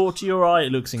your eye,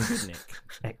 it looks in good nick.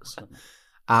 Excellent.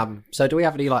 So do we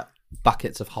have any like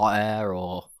buckets of hot air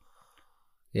or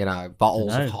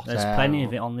bottles of hot air? There's plenty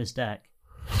of it on this deck.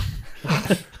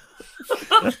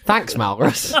 Thanks,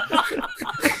 Malrus.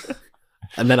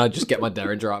 And then I just get my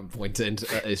derringer out and point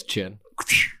it at his chin.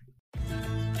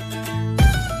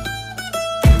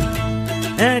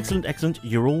 Excellent.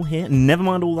 You're all here. Never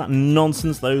mind all that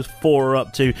nonsense those four are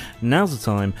up to. Now's the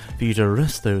time for you to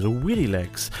rest those weary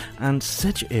legs and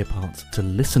set your earpods to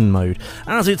listen mode,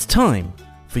 as it's time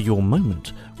for your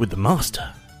moment with the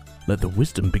Master. Let the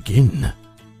wisdom begin.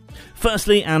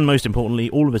 Firstly, and most importantly,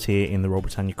 all of us here in the Royal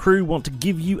Britannia crew want to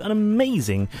give you an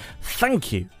amazing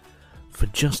thank you for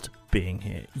just being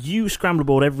here. You scramble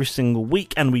aboard every single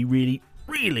week, and we really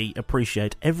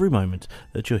appreciate every moment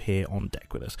that you're here on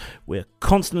deck with us. We're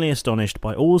constantly astonished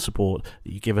by all the support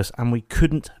that you give us, and we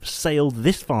couldn't have sailed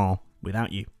this far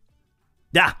without you.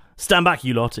 Stand back,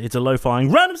 you lot. It's a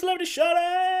low-flying random celebrity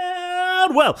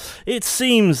shout-out. Well, it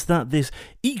seems that this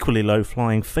equally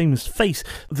low-flying famous face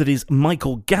that is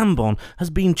Michael Gambon has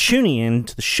been tuning in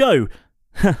to the show.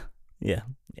 Yeah,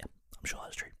 I'm sure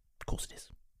that's true. Of course it is.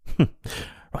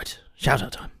 Right,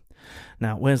 shout-out time.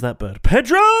 Now, where's that bird?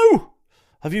 Pedro!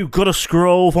 Have you got a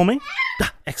scroll for me?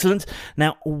 Excellent.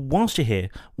 Now, whilst you're here,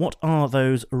 what are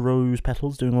those rose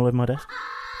petals doing all over my desk?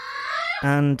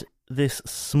 And this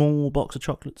small box of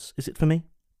chocolates, is it for me?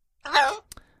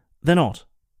 They're not.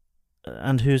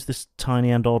 And who's this tiny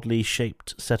and oddly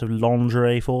shaped set of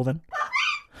lingerie for, then?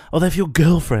 Oh, they're for your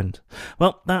girlfriend.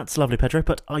 Well, that's lovely, Pedro,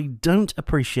 but I don't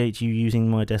appreciate you using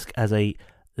my desk as a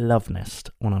love nest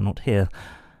when I'm not here.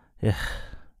 Yeah.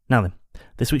 Now then.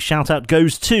 This week's shout-out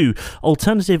goes to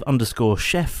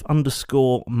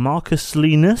alternative_chef_Marcus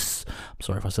Linus. I'm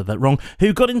sorry if I said that wrong.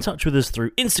 Who got in touch with us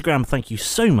through Instagram. Thank you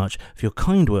so much for your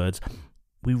kind words.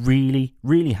 We're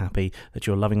really happy that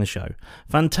you're loving the show.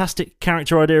 Fantastic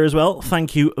character idea as well.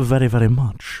 Thank you very, very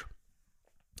much.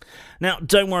 Now,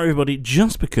 don't worry, everybody.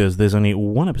 Just because there's only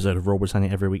one episode of Royal Britannia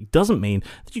every week doesn't mean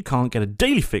that you can't get a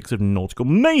daily fix of nautical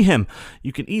mayhem.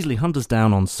 You can easily hunt us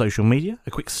down on social media,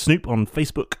 a quick snoop on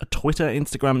Facebook, Twitter,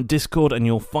 Instagram, Discord, and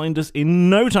you'll find us in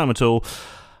no time at all.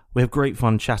 We have great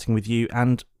fun chatting with you,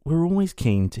 and we're always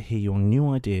keen to hear your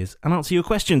new ideas and answer your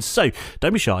questions, so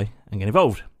don't be shy and get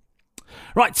involved.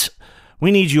 Right, we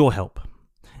need your help.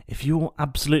 If you're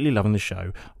absolutely loving the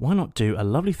show, why not do a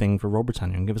lovely thing for Royal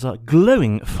Britannia and give us a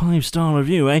glowing 5-star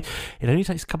review, eh? It only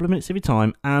takes a couple of minutes of your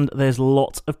time, and there's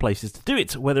lots of places to do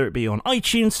it, whether it be on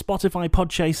iTunes, Spotify,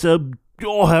 Podchaser,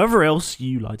 or however else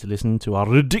you like to listen to our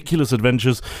ridiculous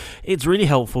adventures. It's really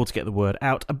helpful to get the word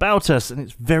out about us, and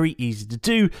it's very easy to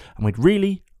do, and we'd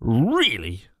really,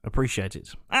 really appreciate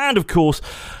it. And of course,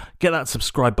 get that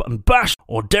subscribe button bashed,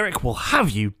 or Derek will have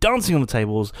you dancing on the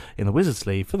tables in the Wizard's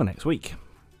Sleeve for the next week.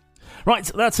 Right,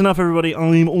 that's enough, everybody.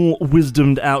 I'm all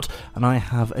wisdomed out, and I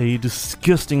have a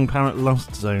disgusting parrot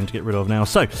lust zone to get rid of now.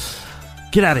 So,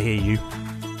 get out of here, you.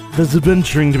 There's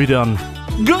adventuring to be done.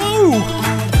 Go!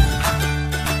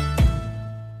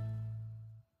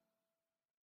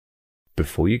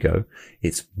 Before you go,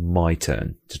 it's my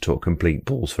turn to talk complete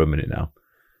balls for a minute now.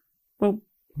 Well,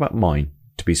 about mine,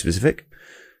 to be specific.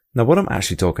 Now, what I'm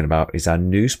actually talking about is our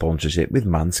new sponsorship with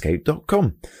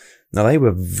Manscaped.com. Now, they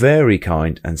were very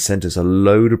kind and sent us a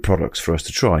load of products for us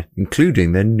to try,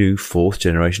 including their new 4th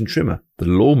generation trimmer, the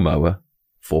Lawnmower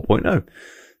 4.0.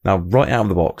 Now, right out of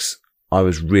the box, I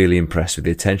was really impressed with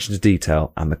the attention to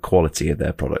detail and the quality of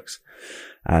their products.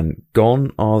 And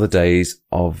gone are the days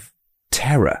of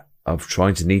terror of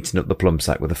trying to neaten up the plum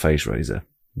sack with a face razor.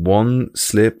 One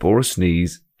slip or a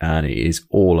sneeze and it is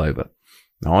all over.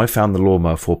 Now, I found the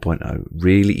Lawnmower 4.0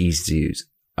 really easy to use.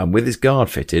 And with its guard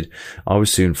fitted, I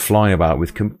was soon flying about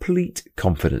with complete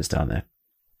confidence down there.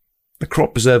 The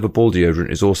Crop Preserver Ball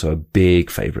Deodorant is also a big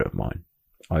favourite of mine.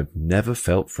 I've never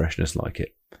felt freshness like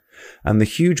it. And the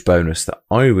huge bonus that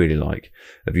I really like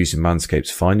of using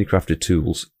Manscaped's finely crafted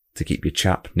tools to keep your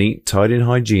chap neat, tidy and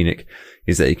hygienic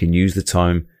is that you can use the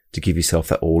time to give yourself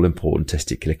that all-important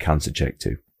testicular cancer check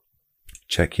too.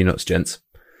 Check your nuts, gents.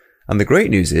 And the great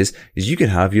news is you can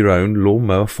have your own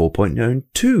Lawnmower 4.0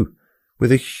 too,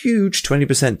 with a huge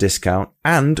 20% discount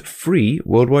and free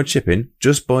worldwide shipping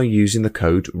just by using the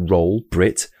code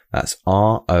ROLLBRIT, that's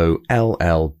ROLLBRIT,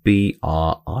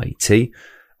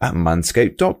 at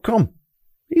manscaped.com.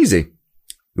 Easy.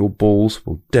 Your balls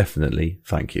will definitely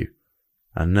thank you.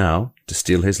 And now, to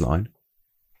steal his line,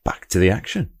 back to the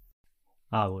action.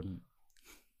 I wouldn't.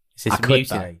 Is this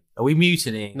mutiny? Are we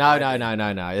mutinying? No.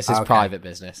 This is Okay. private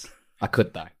business. I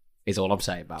could, though, is all I'm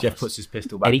saying about Jeff this. puts his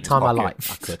pistol back. Anytime in I his like,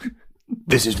 pocket. I could.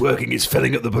 This is working. It's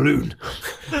filling up the balloon.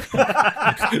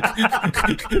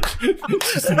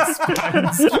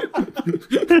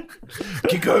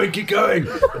 Keep going, keep going.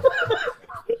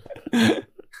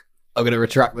 I'm going to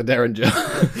retract the Derringer.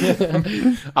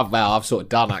 I've sort of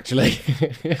done, actually.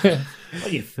 Well,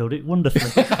 you filled it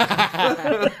wonderfully.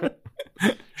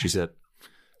 She said.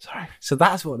 Sorry. So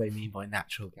that's what they mean by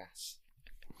natural gas.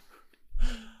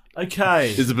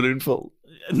 Okay. Is the balloon full?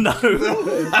 No.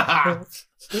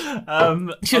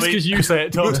 Just because you say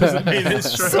it, Tom, doesn't mean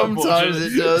it's true. Sometimes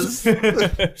it does.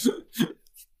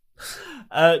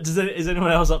 Is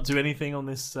anyone else up to anything on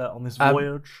this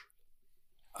voyage?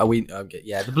 Are we?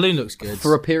 Yeah, the balloon looks good.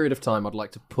 For a period of time, I'd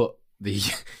like to put the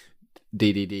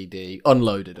DDDD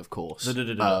unloaded, of course.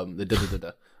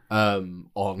 The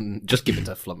on. Just give it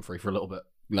to Flumfrey for a little bit.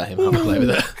 Let him have a play with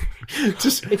it.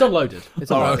 It's unloaded.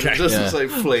 It's unloaded. Okay. Just like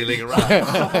flailing around.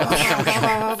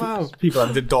 People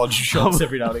having to dodge shots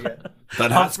every now and again.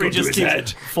 That hat's Humphrey got to just his keeps head.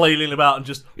 flailing about and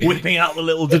just whipping out the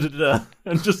little da-da-da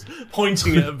and just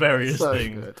pointing at various So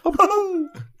things. good.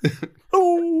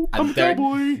 Oh, I'm a Derek-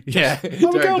 cowboy. Yeah, I'm a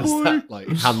Derek cowboy. does that, like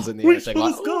hands in the air, Reach saying for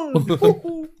like, the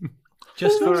sky.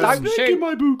 Just for "Don't shoot,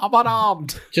 my boot. I'm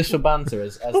unarmed." just for banter,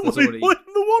 as Oh there's my, already. what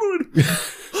in the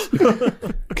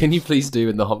water? Can you please do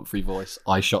in the Humphrey voice?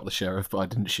 I shot the sheriff, but I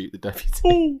didn't shoot the deputy.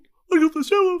 Oh, I got the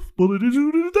sheriff, but I didn't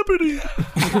shoot the deputy.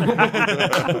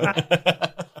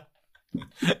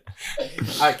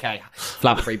 Okay,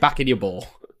 Flumfrey, back in your ball.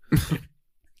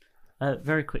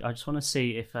 Very quick, I just want to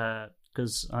see if,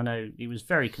 because I know he was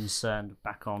very concerned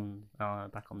back on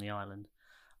the island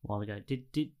a while ago. Did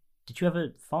you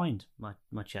ever find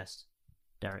my chest,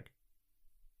 Derek?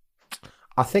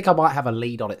 I think I might have a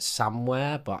lead on it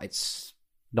somewhere, but it's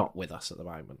not with us at the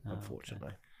moment,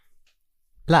 unfortunately.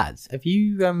 Lads, have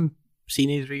you seen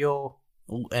any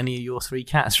of your 3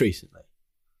 cats recently?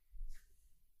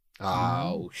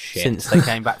 Oh shit! Since they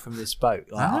came back from this boat,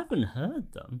 I haven't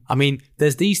heard them. I mean,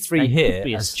 there's these 3 They could here.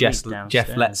 be As asleep Jeff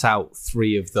downstairs. lets out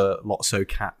 3 of the Lotso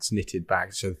cats knitted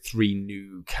bags, so 3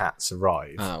 new cats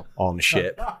arrive on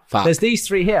ship. Fuck. There's these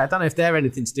 3 here. I don't know if they're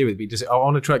anything to do with me. I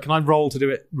want to try. Can I roll to do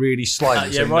it really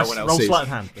slightly? so no one else roll sees? sleight of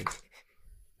hand, please.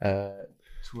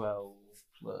 12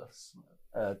 plus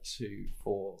 2,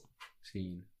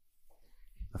 14.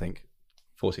 I think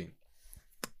 14.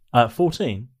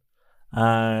 14.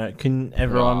 Can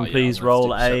everyone please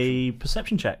roll a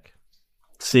perception check?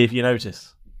 See if you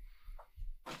notice.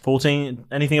 14.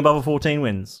 Anything above a 14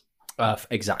 wins.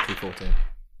 Exactly 14.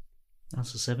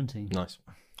 That's a 17. Nice.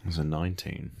 It was a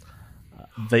 19.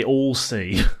 They all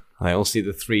see I all see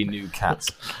the 3 new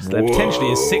cats. So there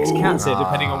potentially is 6 cats here,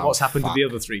 depending on what's happened to the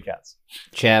other 3 cats.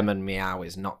 Chairman Meow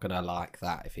is not going to like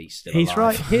that if he's still He's alive.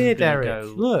 right here, Gonna Derek.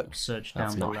 go Look. search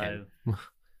That's down not below. him.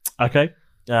 Okay.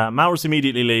 Maurus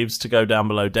immediately leaves to go down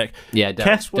below deck. Yeah,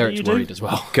 Keth, what do Derek's you do? worried as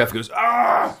well. Kev goes,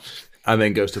 ah! And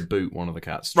then goes to boot one of the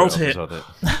cats. Roll straight to off hit.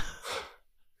 beside it.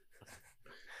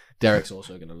 Derek's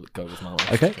also going to go with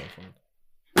Maurus. Okay.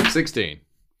 16.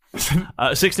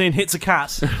 16 hits a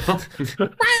cat.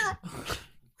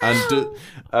 And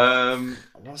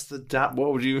what's the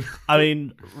what would you? I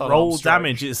mean, roll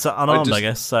damage. It's unarmed, I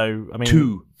guess. So I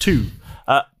mean, 2.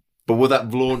 But will that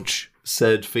launch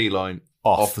said feline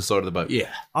off the side of the boat?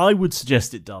 Yeah, I would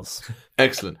suggest it does.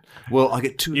 Excellent. Well, I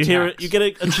get 2 You attacks. hear it? You get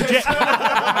a trajectory.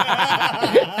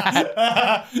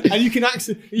 and you can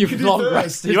actually You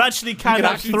actually can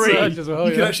have 3. As well,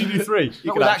 You can actually do 3.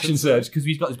 Not with action surge because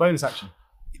he's got his bonus action.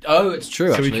 Oh, it's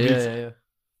true, So we actually.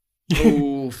 can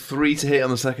Oh, 3 to hit on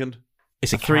the second.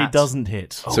 It's a 3 cat. doesn't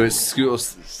hit. So it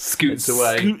scoots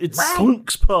away. It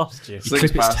slunks past you. You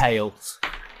clip its tail.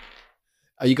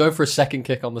 Are you going for a second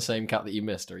kick on the same cat that you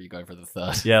missed, or are you going for the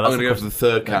third? Yeah, I'm that's going to go for the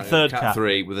third cat. Third cat cat.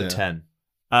 3 with a 10.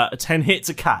 A 10 hits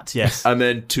a cat, yes. And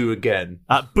then 2 again.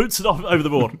 Boots it off over the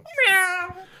board.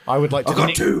 I would like to. I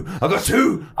got 2. I got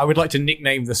 2. I would like to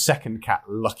nickname the second cat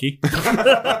Lucky.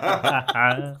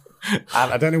 And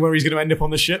I don't know where he's going to end up on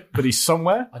the ship, but he's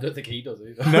somewhere. I don't think he does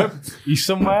either. No, he's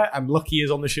somewhere, and Lucky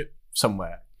is on the ship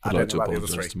somewhere. I'd I like don't to know about the other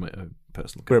apologise 3. to my own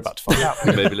personal We're cats. about to find out.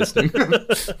 Who may be listening.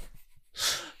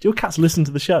 Do your cats listen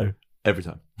to the show? Every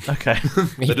time. Okay.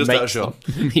 They're just out of shot.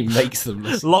 He makes them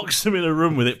listen. Locks them in a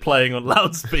room with it playing on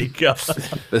loudspeaker.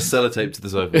 They're sellotaped to the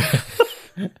sofa.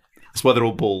 That's why they're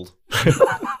all bald.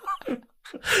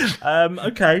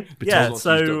 Okay. But Yeah, Tom's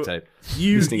not used so duct tape.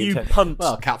 you Listening punt.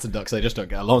 Well, cats and ducks, they just don't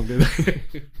get along, do they?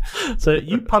 So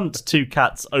you punt 2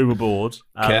 cats overboard.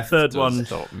 Kev Third does one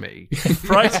stop me.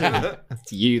 frightened.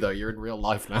 It's you, though. You're in real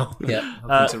life now. Yeah,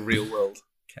 it's a real world.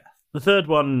 The third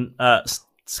one,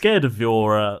 scared of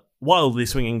your wildly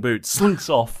swinging boots, slinks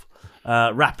off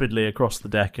rapidly across the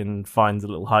deck and finds a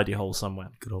little hidey hole somewhere.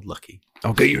 Good old Lucky.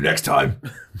 I'll get you next time.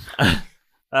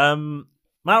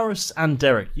 Maurus and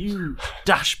Derek, you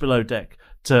dash below deck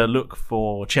to look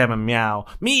for Chairman Meow,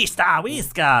 Mr.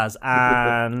 Whiskers,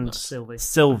 and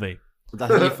Sylvie.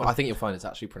 I think you'll find it's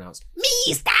actually pronounced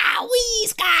Mr.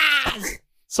 Whiskers.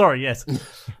 Sorry, yes.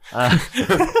 I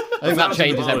think that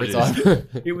changes every time.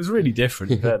 It was really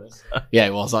different, in fairness. Yeah,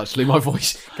 it was actually. My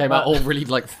voice came out all really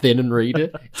like thin and reedy.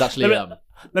 It's actually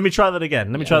Let me try that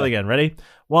again. Ready?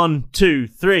 1, 2,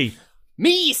 3.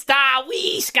 Mr.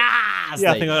 Whiskers.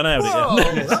 Yeah, I think I nailed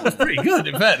it. Yeah. That was pretty good,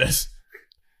 in fairness.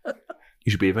 You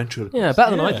should be a ventriloquist. Yeah,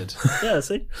 better than I did. Yeah,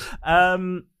 see?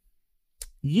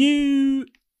 You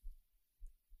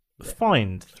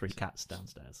find 3 cats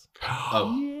downstairs.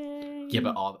 Oh. Yeah,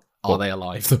 but are they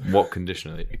alive? What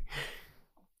condition are they?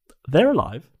 They're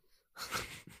alive.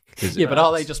 Yeah, but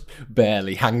are they just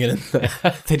barely hanging in there?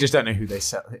 They just don't know who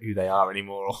they are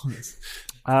anymore.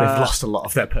 They've lost a lot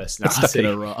of their personality. Stuck in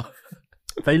a rut.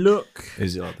 They look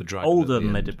Is it like the dragon? older at the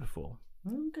than they end? did before.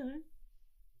 Okay.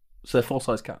 So they're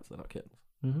full-size cats. They're not kittens.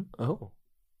 Mm-hmm. Oh.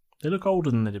 They look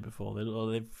older than they did before.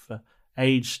 They've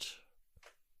aged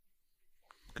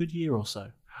a good year or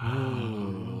so.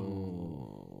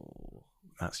 Oh.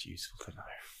 That's useful to know.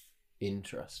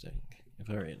 Interesting.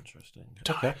 Very interesting.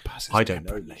 Okay. I don't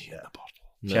know this yet.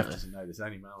 Chef doesn't know this.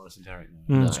 Only Maurus and Derek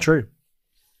know. It's true.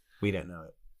 We don't know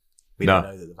it. We No.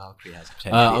 don't know that the Valkyrie has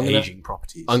potentially aging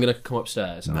properties. I'm going to come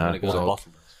upstairs. And I'm going to No, go.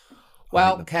 bottle.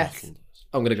 Well, Keth.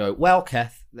 I'm going to go. Well,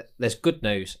 Keth. There's good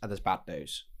news and there's bad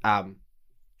news.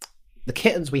 The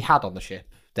kittens we had on the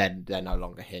ship, they're no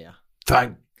longer here.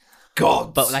 Thank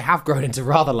God. But they have grown into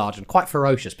rather large and quite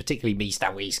ferocious, particularly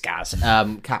Mr. Whiskers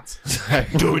cats.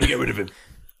 Do you want me to get rid of him?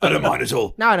 I don't mind at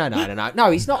all. No. No,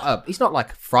 he's not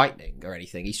like frightening or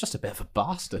anything. He's just a bit of a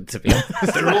bastard, to be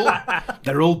honest.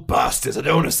 They're all bastards. I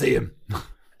don't want to see him.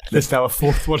 There's now a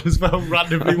 4th one as well,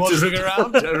 randomly wandering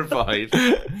around. Terrified.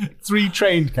 3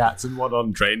 trained cats and 1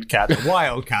 untrained cat. A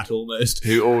wild cat almost.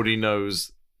 Who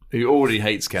already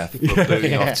hates Kath for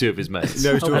booting off 2 of his mates.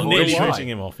 Knows to avoid Nearly why. shooting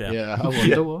him off, yeah. Yeah, I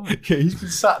wonder why. Yeah, he's been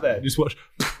sat there, just watch.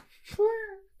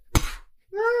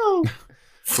 No.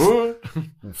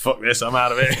 Fuck this, I'm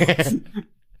out of it.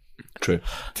 True.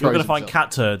 You're going to find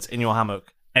cat turds in your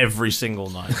hammock every single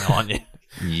night, now, aren't you?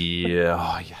 Yeah.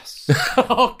 Oh, yes.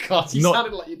 Oh God! You Not-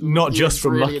 sounded like not just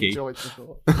from really Lucky. enjoyed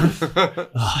before.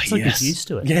 It's like he's used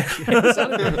to it. Yeah. It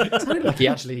sounded like he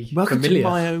actually Welcome familiar. to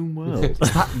my own world. Is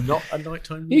that not a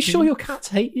nighttime? Are you sure your cats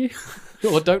hate you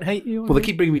or don't hate you? Well, they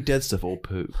keep bringing me dead stuff or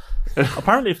poo.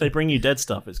 Apparently, if they bring you dead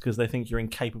stuff, it's because they think you're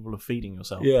incapable of feeding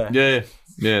yourself. Yeah.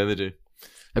 Yeah, they do.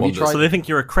 Have you tried? So they think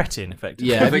you're a cretin,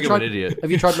 effectively. Yeah, I think I'm an idiot.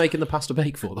 Have you tried making the pasta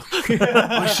bake for them?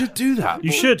 I should do that.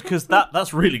 You should, because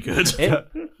that's really good.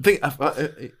 Think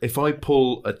if I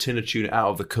pull a tin of tuna out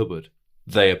of the cupboard,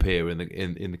 they appear in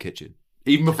the kitchen.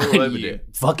 Even before I opened it.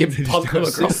 Fucking punk them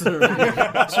across the room.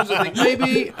 So I think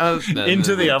maybe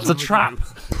Into the oven. It's a trap.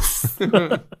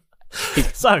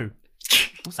 So,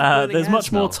 there's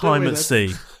much more time at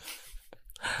sea.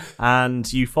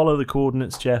 And you follow the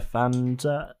coordinates, Jeff, and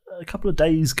a couple of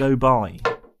days go by.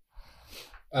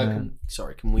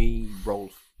 Sorry, can we roll?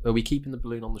 Are we keeping the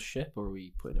balloon on the ship, or are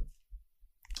we putting it?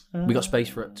 We got space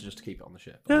for it to keep it on the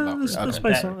ship. Yeah,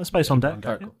 there's space on deck.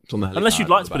 Okay, cool. It's on the Unless you'd helipad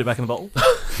like at to put it back in the bottle.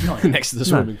 Next to the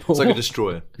swimming pool. It's like a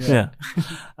destroyer. Yeah.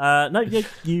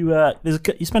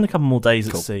 You spend a couple more days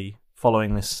at sea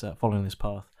following this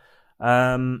path.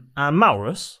 And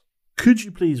Maurus, could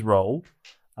you please roll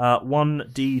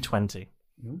 1d20?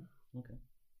 Okay.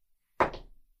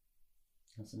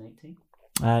 That's an 18.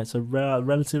 It's a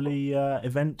relatively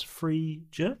event-free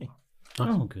journey.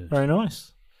 Oh, good. Very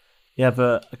nice. You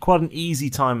have quite an easy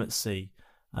time at sea.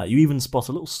 You even spot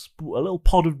a little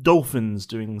pod of dolphins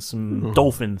doing some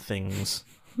dolphin things.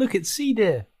 Look, it's sea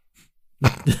deer.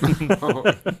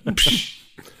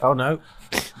 Oh no,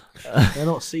 they're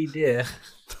not sea deer.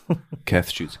 Keth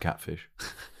shoots a catfish.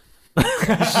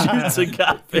 Shoots a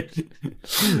catfish.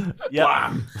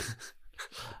 Yeah.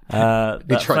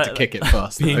 He tried to kick it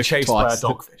first. Being chased by a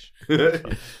twice.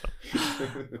 dogfish.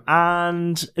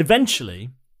 And eventually,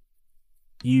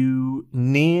 you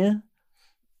near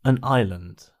an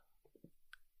island.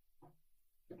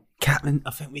 Captain,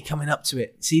 I think we're coming up to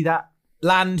it. See that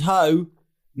land ho?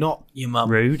 Not your mum.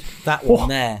 Rude. That one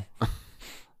there.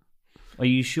 Are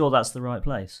you sure that's the right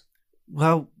place?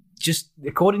 Well, just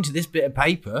according to this bit of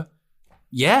paper,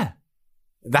 yeah,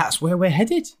 that's where we're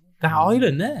headed. That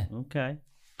island there. Okay.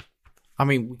 I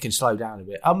mean, we can slow down a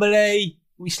bit. Umberly,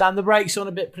 we slam the brakes on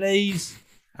a bit, please.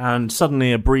 And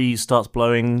suddenly a breeze starts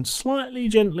blowing slightly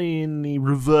gently in the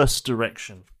reverse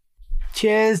direction.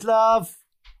 Cheers, love.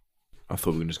 I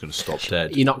thought we were just going to stop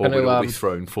dead. You're not or going we'd to be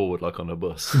thrown forward like on a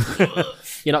bus.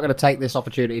 You're not going to take this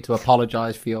opportunity to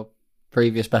apologise for your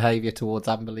previous behaviour towards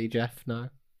Amberly, Jeff? No.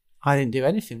 I didn't do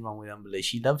anything wrong with Umberly.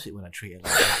 She loves it when I treat her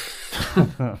like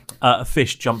that. A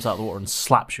fish jumps out of the water and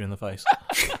slaps you in the face.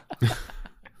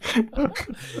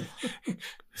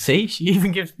 See, she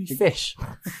even gives me fish.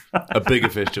 A bigger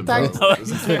fish jumps out.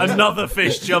 Another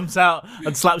fish jumps out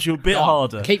and slaps you a bit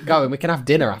harder. Keep going. We can have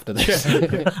dinner after this.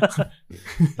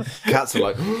 Cats are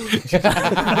like...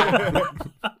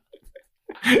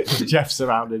 Jeff's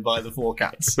surrounded by the 4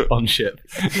 cats on ship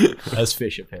as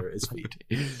fish appear at his feet.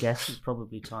 Guess it's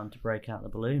probably time to break out the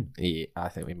balloon. Yeah, I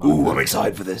think we might. Ooh, I'm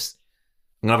excited for this.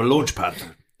 I'm going to have a launch pad.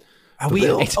 Are we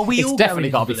It's all definitely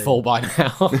going got to in be the full by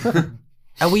now.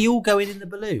 Are we all going in the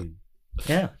balloon?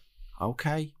 Yeah.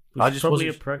 Okay. I just probably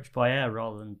approached by air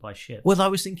rather than by ship. Well, I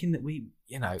was thinking that we,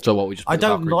 So what, we just I put the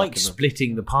don't Valkyrie like back in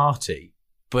splitting the party,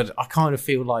 but I kind of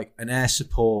feel like an air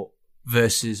support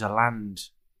versus a land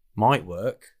might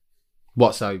work.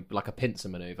 What, so like a pincer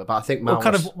manoeuvre? But I think What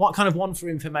kind of one for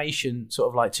information, sort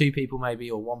of like 2 people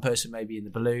maybe, or 1 person maybe in the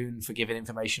balloon for giving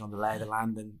information on the lay of the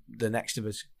land, and the next of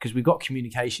us, because we've got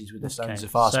communications with the stones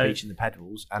of fast speech and the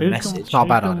pedals and message. Not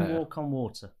bad Who idea. can walk on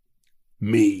water?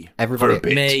 Me. Everybody, for a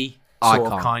bit. Me, I sort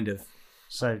of, can't. kind of.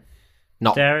 So,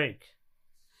 Not Derek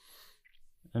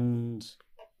and...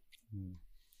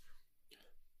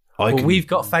 Well, we've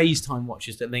got phase time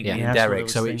watches that link me Yeah, and that's what I Derek,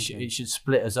 was so thinking. it should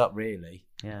split us up really.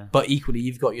 Yeah. But equally,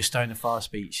 you've got your stone of fast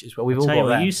speech as well. We've all Tell got you what,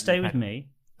 them. you stay with me,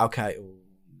 Okay.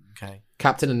 Okay.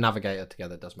 captain and navigator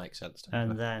together does make sense. To me.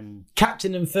 and then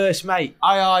Captain and first mate.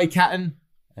 Aye, aye, Captain.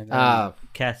 And then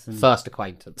Keth and... First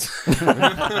acquaintance.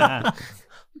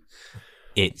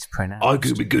 it's pronounced. I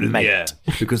could be good in mate. the air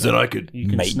because then I could You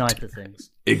can mate. sniper things.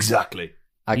 Exactly.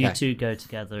 Okay. You 2 go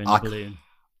together in the I- balloon.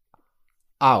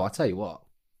 Oh, I'll tell you what.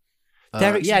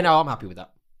 Derek's- yeah, no, I'm happy with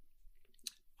that.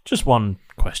 Just one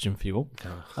question for you all.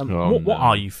 What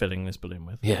are you filling this balloon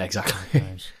with? Yeah, exactly.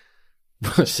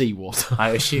 Seawater. I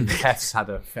assume Keth's had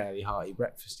a fairly hearty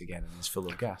breakfast again and is full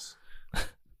of gas.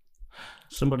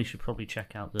 Somebody should probably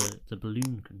check out the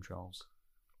balloon controls.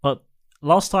 But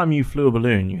last time you flew a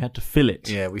balloon, you had to fill it.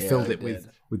 Yeah, we filled it with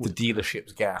with the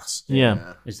dealership's gas.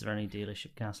 Yeah. Is there any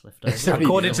dealership gas left Is there over? any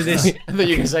According to this- I thought you were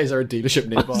going to say, is there a dealership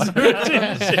nearby?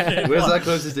 Where's that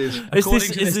closest dealership?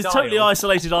 It's this totally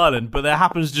isolated island, but there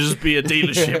happens to just be a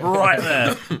dealership right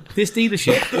there. This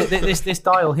dealership, this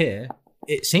dial here,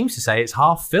 it seems to say it's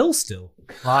half fill still.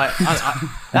 Like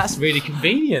that's really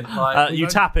convenient. Like You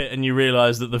tap it and you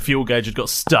realise that the fuel gauge had got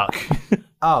stuck.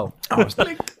 Oh, I mean,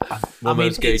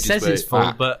 it gauges says where it's it's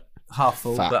full, but half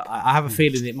full. Fact. But I have a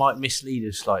feeling it might mislead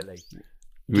us slightly.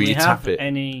 Do we you have tap it.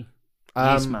 any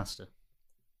Um, Yeastmaster?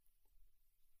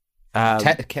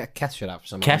 Keth should have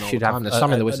some. Keth should have, There's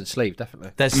some in the wizard's sleeve,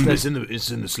 definitely. There's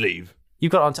It's in the sleeve,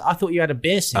 you've got onto. I thought you had a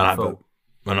beer sink full.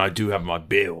 and I do have my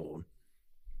beer on.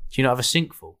 Do you not have a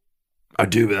sink full? I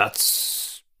do, but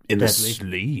that's in the Deadly.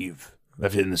 sleeve.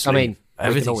 Left it in the I sleeve. mean,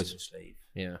 Everything's always, in the sleeve.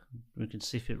 yeah. We can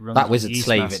see if it runs. That with wizard's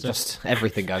sleeve, it Yeastmaster. just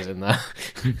everything goes in there.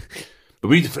 but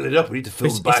we need to fill it up. We need to fill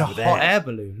It's, the it's bag a with hot air. air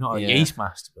balloon, not a Yeah.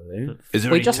 Yeastmaster balloon. Is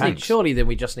there We any just need, tanks? surely then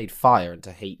we just need fire and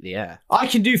to heat the air. I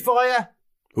can do fire.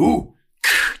 Ooh,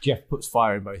 Jeff puts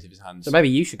fire in both of his hands. So maybe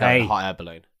you should go with Hey. the hot air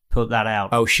balloon. Put that out.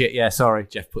 Oh shit! Yeah, sorry.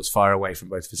 Jeff puts fire away from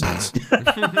both of his hands.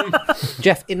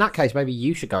 Jeff, in that case, maybe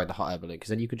you should go with the hot air balloon because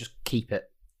then you could just keep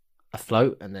it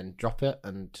afloat and then drop it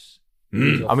and.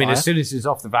 use your I mean, fire. as soon as it's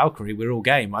off the Valkyrie, we're all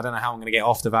game. I don't know how I'm going to get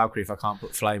off the Valkyrie if I can't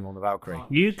put flame on the Valkyrie.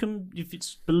 You can, if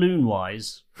it's balloon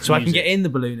wise. So I can get in the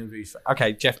balloon and boost.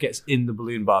 Okay, Jeff gets in the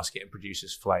balloon basket and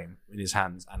produces flame in his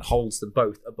hands and holds them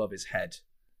both above his head.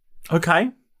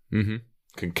 Okay. Mm-hmm.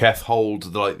 Can Keth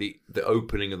hold the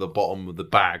opening of the bottom of the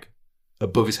bag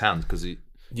above his hand because he?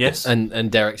 Yes.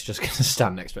 And Derek's just going to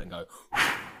stand next to it and go.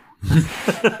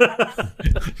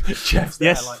 Jeff's there,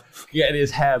 Yes. like getting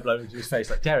his hair blown into his face.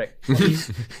 Like Derek,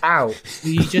 ow! Will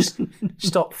you just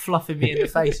stop fluffing me in the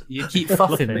face? You keep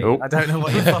fluffing me. Oh. I don't know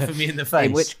why you're fluffing me in the face.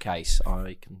 In which case,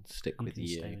 I can stick with can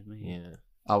you. stay with me. Yeah,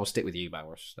 I will stick with you,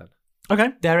 Boris. Then.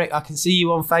 Okay. Derek, I can see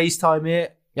you on FaceTime here.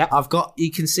 Yeah,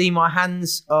 You can see my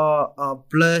hands are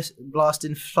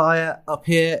blasting fire up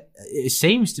here. It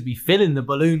seems to be filling the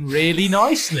balloon really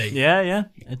nicely. Yeah,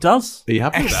 it does. Are you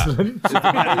happy with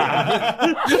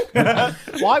that?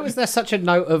 Why was there such a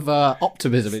note of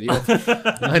optimism in your?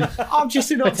 I'm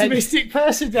just an optimistic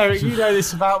person, Derek. You know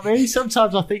this about me.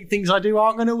 Sometimes I think things I do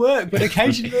aren't going to work, but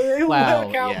occasionally they'll Well,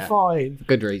 work out yeah. fine.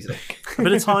 Good reason. A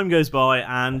bit of time goes by,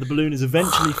 and the balloon is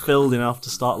eventually filled enough to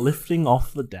start lifting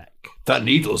off the deck. that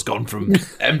needle's gone from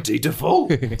empty to full.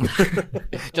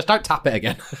 Just don't tap it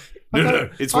again. No.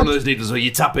 It's one of those needles where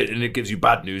you tap it and it gives you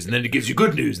bad news, and then it gives you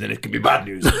good news, and then it can be bad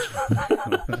news.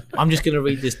 I'm just going to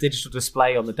read this digital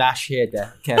display on the dash here,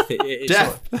 Kev.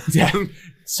 Death.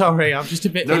 Sorry, I'm just a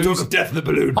bit. No talk of death in the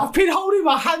balloon. I've been holding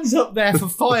my hands up there for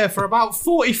fire for about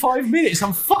 45 minutes.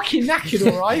 I'm fucking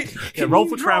knackered, all right? Yeah, roll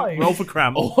for cramp. Roll for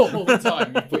cramp. All the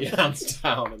time you put your hands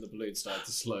down and the balloon starts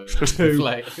to slowly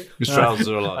inflate. His trousers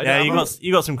are alive. Yeah,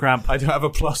 you got some cramp. I don't have a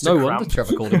plaster No cramp. wonder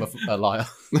Trevor called him a liar.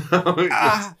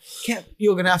 Kev,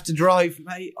 you're going to have to drive,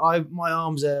 mate. My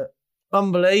arms are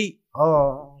bumbly.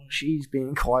 Oh, she's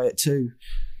being quiet too.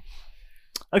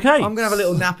 Okay. I'm going to have a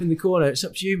little nap in the corner. It's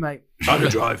up to you, mate. I can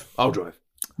drive. I'll drive.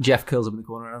 Jeff curls up in the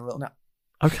corner and have a little nap.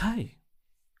 Okay.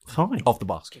 Fine. Off the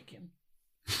basket.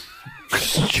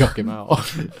 Chuck him out.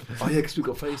 Oh yeah, because we've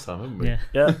got FaceTime, haven't we?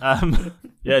 Yeah.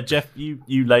 Yeah, Jeff,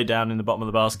 you lay down in the bottom of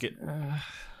the basket, and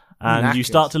you knackered.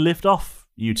 start to lift off.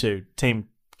 You two, Team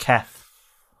Keth.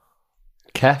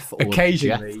 Keth or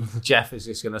Occasionally, Jeff is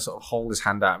just going to sort of hold his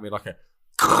hand out and be like a.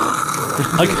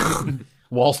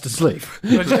 whilst asleep.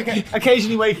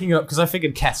 Occasionally waking up because I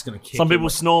figured Keth's going to kick Some him. people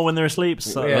snore when they're asleep.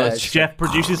 So Yeah, Jeff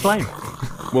produces flame.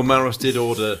 Well, Maros did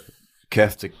order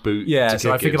Keth to boot. Yeah, to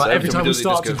so I kick figure him, like every every time we does, he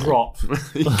start to just goes- drop,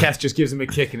 Keth just gives him a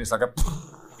kick and it's like a.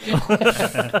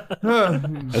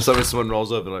 And so when someone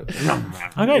rolls over,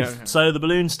 like, Okay, so the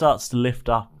balloon starts to lift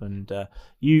up, and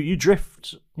you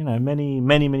drift,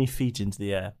 many feet into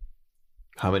the air.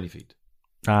 how many feet?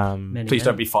 Please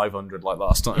don't be 500 like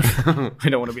last time. I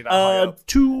don't want to be that high up.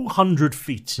 200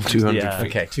 feet. into the 200 air. feet.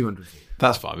 Okay, 200 feet.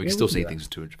 That's fine. We can Yeah, still we'll see do that. things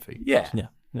at 200 feet. Yeah.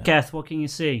 Keth, what can you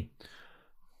see?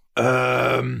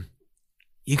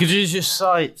 You could use your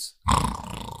sights.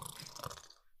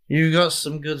 You got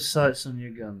some good sights on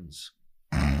your guns.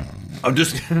 I'm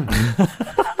just.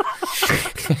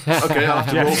 Okay, I'll have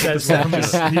to roll for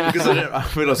perception because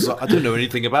I don't know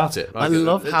anything about it. I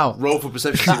love how roll for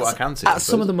perception. See what I can see. That's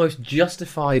some of the most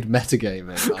justified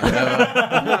metagaming I've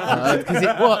ever. Because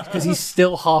it works. Because he's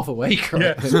still half awake.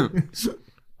 Right?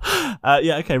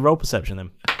 Okay, roll perception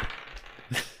then.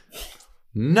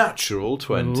 Natural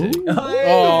 20.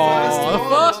 The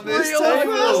first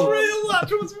real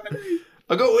natural 20.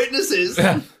 I got witnesses.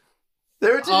 There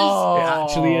it is. Oh, It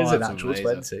actually is a that's natural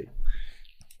amazing. 20.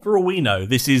 For all we know,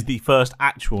 this is the first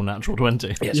actual natural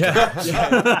 20.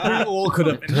 Yeah. We all could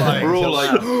have been like, We're all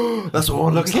like, that's what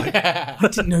one looks like. I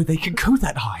didn't know they could go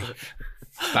that high.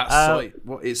 That site.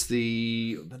 What is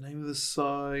the name of the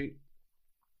site?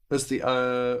 That's the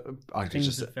I can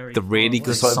just the really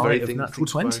good site site of natural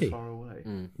 20. Far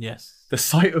away. Yes. The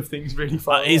site of things really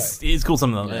far away. It's called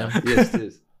something like that. Yes, it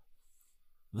is.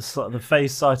 The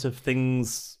phase site of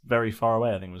things very far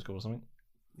away, I think it was called something.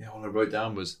 Yeah, all I wrote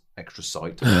down was extra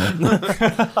site. Would you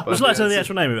like to know the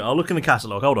actual name of it? I'll look in the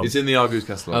catalogue. Hold on. It's in the Argus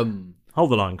catalogue.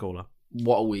 Hold the line, caller.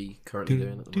 What are we currently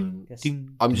doing at the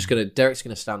moment? I'm just gonna. Derek's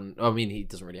gonna stand. I mean, he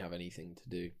doesn't really have anything to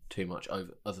do too much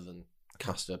other than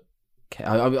cast a.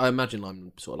 I imagine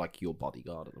I'm sort of like your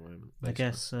bodyguard at the moment. I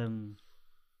guess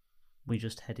we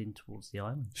just head in towards the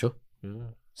island. Sure.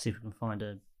 See if we can find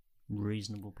a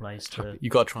reasonable place to. You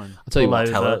got to try and. I'll tell you what.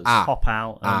 Hop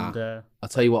out and. I'll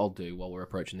tell you what I'll do while we're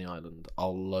approaching the island.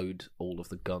 I'll load all of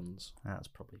the guns. That's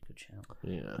probably a good shout.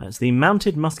 Yeah. It's the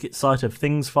mounted musket site of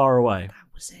things far away. That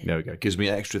was it. There we go. Gives me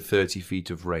an extra 30 feet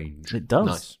of range. It does.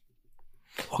 Nice.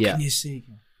 What can you see?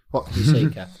 What can you see,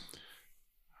 Kath?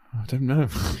 I don't know.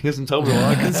 He hasn't told me what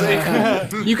I can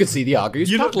see. You can see the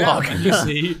Argus catalogue. You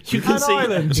can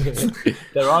see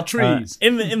there are trees.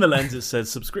 In the lens, it says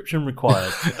subscription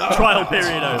required. Trial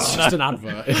period over. It's just an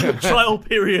advert. Trial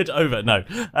period over. No.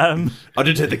 I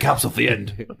did take the caps off the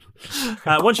end.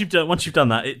 Once you've done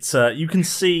that, it's you can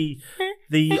see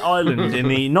the island in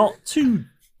the not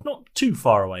too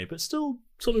far away, but still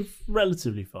sort of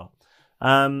relatively far.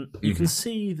 You can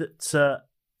see that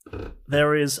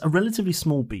there is a relatively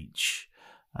small beach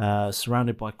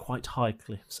surrounded by quite high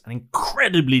cliffs and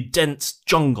incredibly dense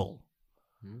jungle.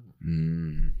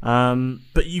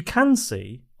 But you can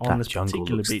see on this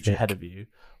particular beach ahead of you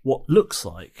what looks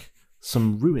like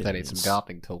some ruins. They need some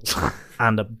gardening tools.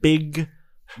 And a big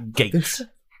gate.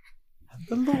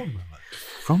 The lawnmower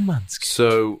from Manscaped.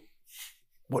 So,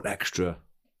 what extra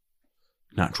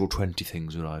natural 20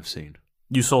 things would I have seen?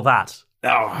 You saw that.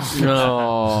 Oh,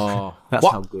 No. That's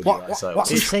how good you are.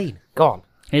 What's the scene? Go on.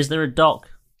 Is there a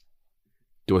dock?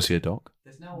 do I see a dock?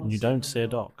 You don't see a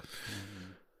dock.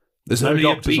 There's No only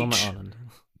a doctors on beach. that island.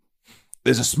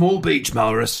 There's a small beach,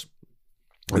 Malrus,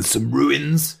 with some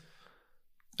ruins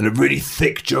and a really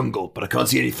thick jungle, but I can't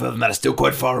see any further than that. It's still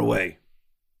quite far away.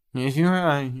 Maurus,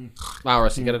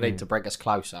 you're going to need to bring us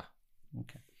closer.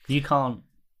 Okay. You can't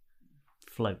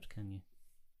float, can you?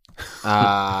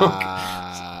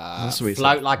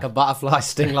 Float like a butterfly,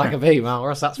 sting like a bee,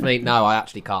 Maurus. That's me. No, I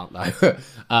actually can't, though.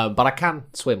 But I can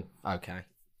swim, okay.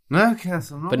 Okay,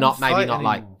 so I'm not But not gonna maybe fight not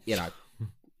anymore. like, you know,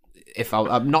 if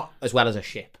I'm not as well as a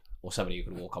ship or somebody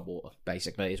who can walk on water,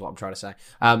 basically, is what I'm trying to say.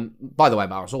 By the way,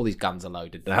 Maurus, all these guns are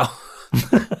loaded now.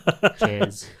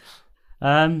 Cheers.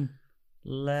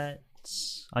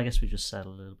 Let's. I guess we just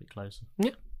settle a little bit closer.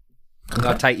 Yeah.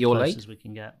 I'll take your Close lead. as we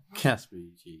can get.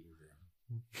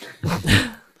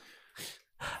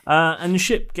 And the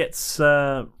ship gets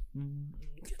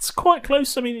quite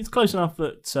close. I mean, it's close enough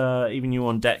that even you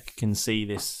on deck can see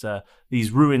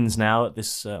these ruins now at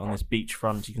this on this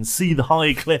beachfront. You can see the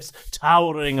high cliffs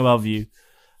towering above you,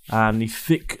 and the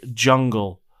thick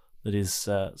jungle that is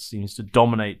seems to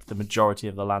dominate the majority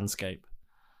of the landscape.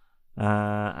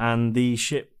 And the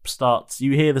ship starts.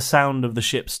 You hear the sound of the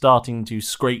ship starting to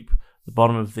scrape the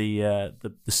bottom of the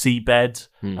seabed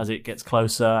as it gets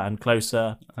closer and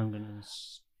closer. I'm going to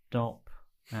stop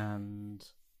and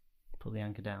put the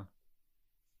anchor down.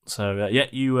 So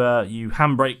you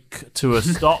handbrake to a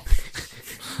stop.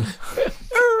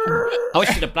 I wish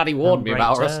you'd have bloody warned me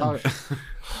about us.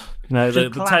 No, the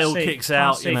Just tail classic- kicks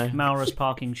out. You know, classic Maurus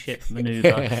parking ship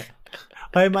manoeuvre.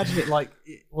 I imagine it like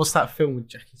what's that film with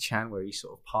Jackie Chan where he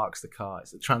sort of parks the car?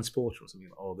 It's the transporter or something,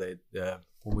 or the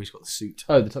one where he's got the suit.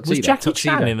 Oh, the tuxedo. was Jackie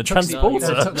Chan in the transporter?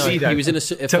 Tuxedo. He was in a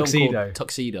film Tuxedo. called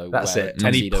Tuxedo. That's where it.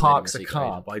 And he Tuxedo parks made a him a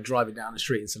car secret by driving down the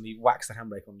street and suddenly whacks the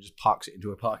handbrake on and just parks it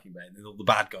into a parking bay, and then all the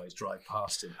bad guys drive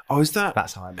past him. Oh, is that?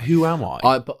 That's how I Who am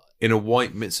I? but In a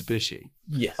white Mitsubishi.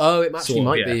 Yes. Oh, it actually Sort of,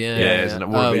 might yeah. be. Yeah, Yeah, isn't it?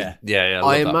 Yeah.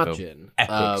 I love that film. imagine.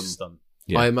 Epic stunt.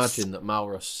 Yeah. I imagine that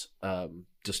Maurus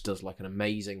just does like an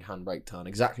amazing handbrake turn,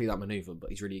 exactly that maneuver, but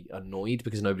he's really annoyed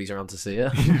because nobody's around to see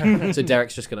it. So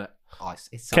Derek's just gonna. Oh,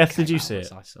 it's Kath, okay, did you Maurus, see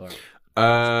it? I saw it.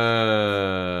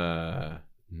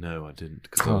 No, I didn't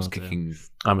because I was kicking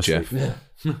I'm Jeff.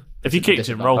 if you kicked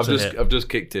him, roll to hit. I've just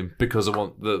kicked him because I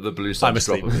want the blue side I'm to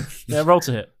drop asleep. him. Yeah, roll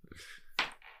to hit.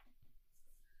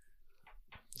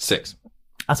 6.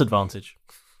 At advantage.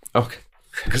 Okay.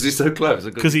 Because he's so close.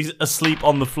 Because he's asleep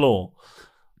on the floor.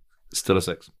 Still a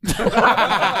 6.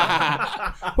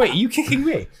 Wait, are you kicking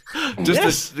me?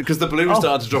 Just because the balloon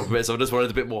started to drop a bit, so I just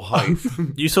wanted a bit more height.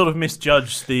 You sort of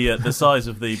misjudged the size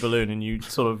of the balloon, and you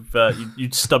sort of you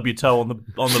stub your toe on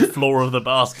the floor of the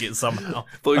basket somehow.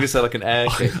 I thought you were going to say like an air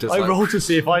kick. I rolled to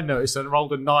see if I noticed and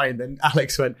rolled a 9. Then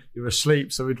Alex went, "You're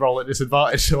asleep, so we'd roll at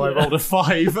disadvantage." So I rolled a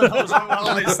 5, and I was like,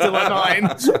 "Well, it's still a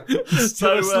 9."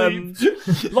 Still asleep.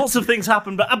 Lots of things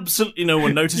happen, but absolutely no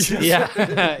one notices. Yeah.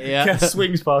 Kev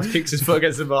swings past, kicks his foot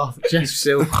against the bar. Jeff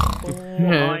still.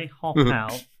 I hop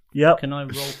out. Yep. Can I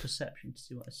roll perception to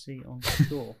see what I see on the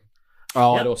door?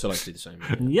 Oh, Yep. I'd also like to do the same.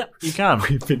 Yep, you can.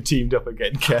 We've been teamed up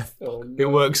again, Kev. It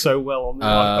works so well on the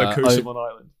Kosamon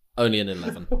Island. Only an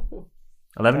 11.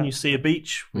 11. You see a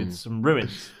beach with some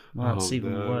ruins. Well, that's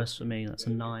even worse for me. That's a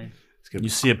 9. You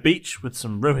see a beach with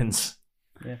some ruins.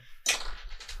 Yeah.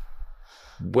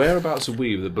 Whereabouts are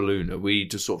we with the balloon? Are we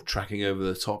just sort of tracking over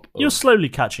the top? You're slowly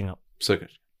catching up. So good.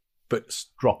 But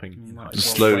dropping.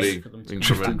 Slowly,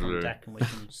 incrementally.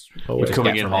 We're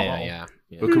coming in hot. Yeah.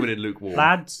 We're coming in lukewarm.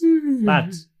 Lads,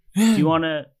 do you want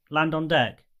to land on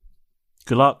deck?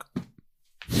 Good luck.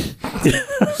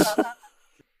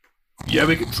 Yeah,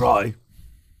 we can try.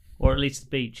 Or at least the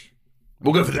beach?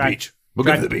 We'll go for the beach. We'll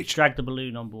go for the beach. Drag the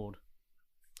balloon on board.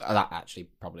 That actually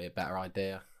probably a better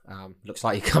idea. Looks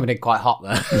like you're coming in quite hot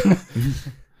there.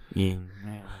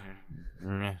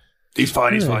 He's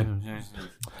fine.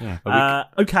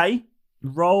 Okay.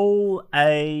 Roll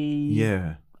a...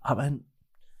 Yeah. I mean,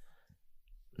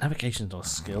 navigation's not a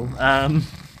skill.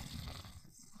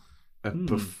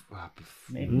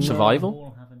 Maybe Survival? we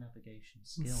all have a navigation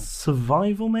skill.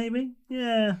 Survival, maybe?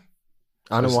 Yeah.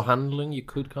 Animal handling, you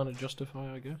could kind of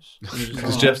justify, I guess.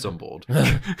 Because Jeff's on board.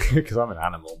 Because I'm an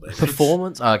animal, baby.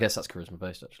 Performance? I guess that's charisma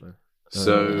based, actually.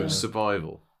 So,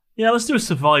 survival. Yeah, let's do a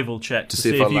survival check to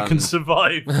see if you can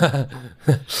survive.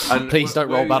 And please don't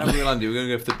roll badly. We're going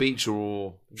to go for the beach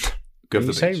or go for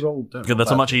the beach? Roll, Good,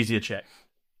 that's a much easier check.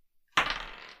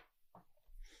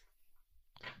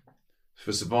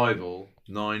 For survival,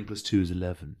 9 plus 2 is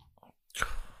 11.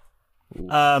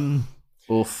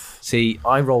 Oof. See,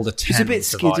 I rolled a 10. It's a bit on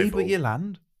survival, skiddy, but you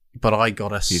land. But I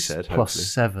got a You said, plus hopefully.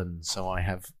 7, so I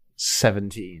have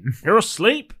 17. You're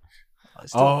asleep.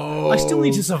 I still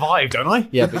need to survive, don't I?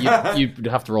 Yeah, but you'd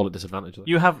have to roll at disadvantage.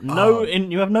 You have no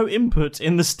input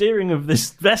in the steering of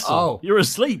this vessel. Oh. You're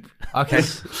asleep. Okay. I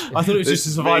thought it was just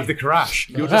to survive the crash.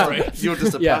 You're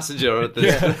just a passenger at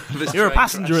this. You're a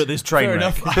passenger at this train Fair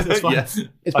wreck. enough. That's fine. Yeah.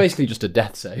 It's basically just a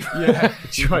death save. Yeah.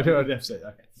 Try to do a death save.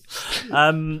 Okay.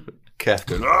 Kev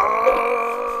goes,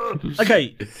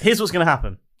 Okay, here's what's going to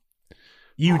happen.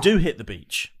 You do hit the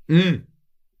beach.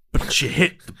 But you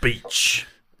hit the beach.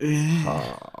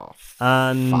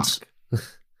 And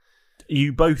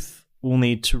you both will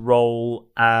need to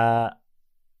roll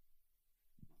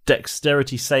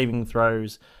dexterity saving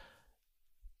throws.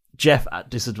 Jeff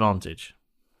at disadvantage.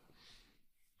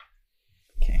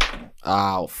 Okay.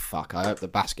 Oh, fuck. I hope the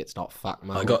basket's not fucked,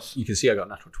 man. You can see I got a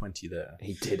natural 20 there.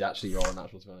 He did actually roll a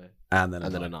natural 20. And then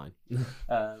a 9.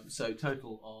 So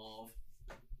total of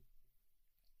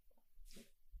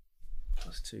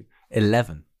plus 2.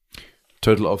 11.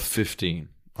 Total of 15.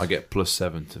 I get plus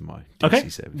 7 to my DC okay.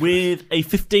 saving. With a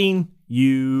 15,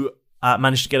 you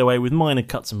managed to get away with minor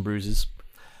cuts and bruises.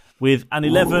 With an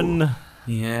 11...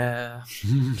 Yeah.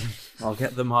 I'll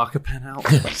get the marker pen out.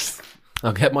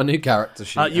 I'll get my new character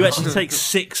sheet. You actually take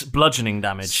 6 bludgeoning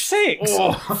damage. 6?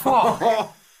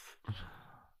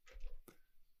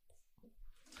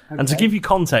 And to give you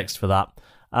context for that,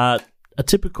 a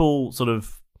typical sort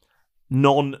of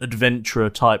non-adventurer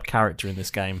type character in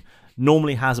this game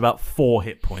normally has about 4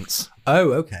 hit points.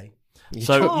 Oh, okay.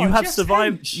 So you have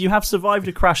survived. You have survived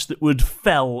a crash that would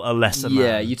fell a lesser man.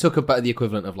 Yeah, you took about the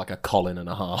equivalent of like a Colin and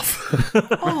a half.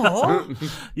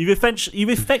 You've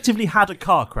effectively had a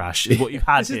car crash. Is what you've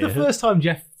had This is here. the first time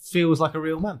Jeff feels like a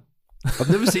real man. I've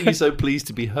never seen you so pleased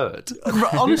to be hurt.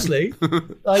 Honestly,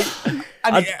 like,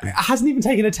 and it hasn't even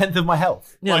taken a tenth of my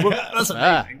health. Yeah, Like, well, that's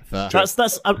Fair.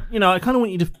 that's I kind of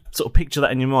want you to sort of picture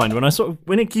that in your mind when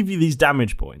I give you these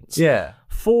damage points. yeah.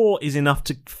 4 is enough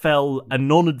to fell a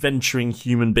non-adventuring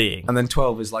human being. And then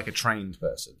 12 is like a trained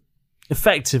person.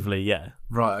 Effectively, yeah.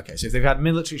 Right. Okay. So if they've had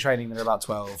military training, they're about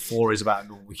 12. 4 is about a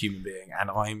normal human being, and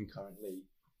I'm currently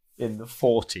in the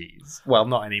 40s. Well,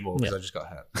 not anymore because I just got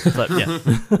hurt. But yeah.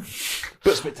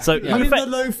 So I'm in the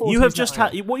low 40s you have just now.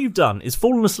 had what you've done is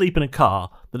fallen asleep in a car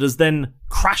that has then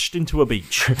crashed into a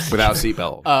beach. Without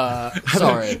seatbelt.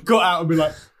 Sorry. Got out and be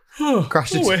like,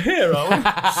 Crashed we're here, are we?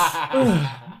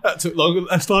 That took longer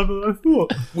last time than I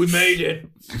thought. We made it.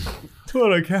 Come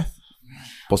on, Kath.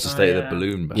 What's the state of the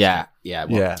balloon basket? Yeah.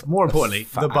 Yeah. More importantly,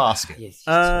 the basket.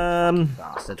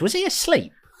 Bastard. Was he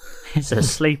asleep? He's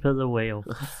asleep at the wheel.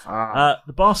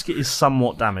 The basket is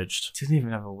somewhat damaged. Didn't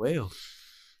even have a wheel.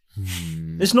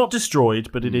 It's not destroyed,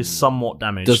 but it is somewhat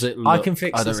damaged. Does it? I can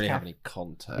fix I don't this really cap. have any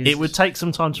context. It would take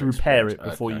some time to repair it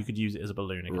before Okay. you could use it as a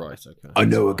balloon again. Right. Okay. I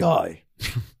know a guy,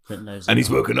 That knows and he's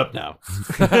woken up now.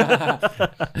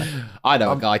 I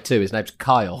know a guy too. His name's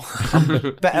Kyle.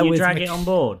 Better Can you with drag it on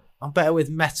board? I'm better with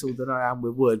metal than I am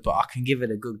with wood, but I can give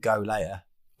it a good go later.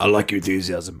 I like your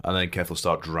enthusiasm. And then Keth will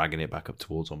start dragging it back up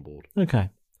towards on board.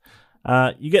 Okay.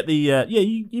 You get the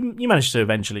you manage to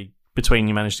eventually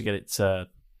you manage to get it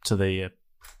to the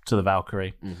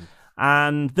Valkyrie,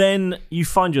 and then you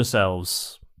find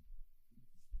yourselves.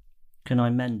 Can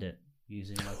I mend it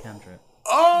using my cantrip?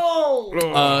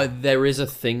 There is a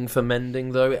thing for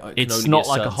mending, though. It can It's only not be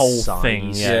a like a certain whole size.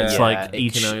 thing. Yeah, it's like it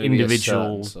each can only be a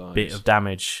individual certain bit size. of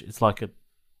damage. It's like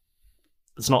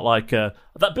it's not like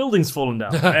that building's fallen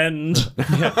down and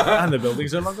And the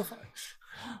building's no longer fine.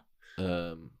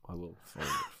 I will find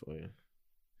it for you.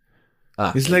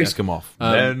 His here we legs go. come off.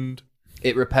 And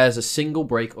it repairs a single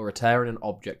break or a tear in an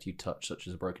object you touch, such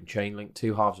as a broken chain link,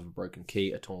 two halves of a broken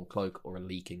key, a torn cloak, or a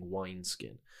leaking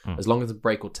wineskin. As long as the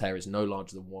break or tear is no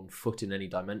larger than 1 foot in any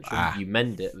dimension, you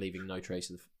mend it, leaving no trace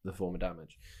of the former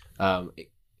damage.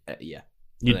 Yeah.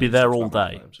 You'd be there all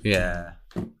day. Yeah.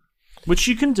 Which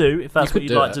you can do if that's what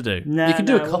you'd like to do. You can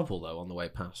do a couple, though, on the way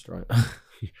past, right?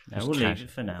 No, we'll leave it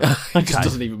for now. It just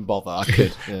doesn't even bother. I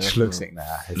could. Yeah. Just looks like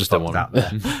that. Just don't want out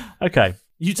there. Okay.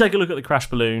 You take a look at the crash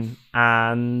balloon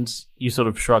and you sort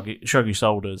of shrug your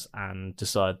shoulders and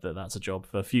decide that that's a job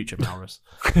for future Malrus.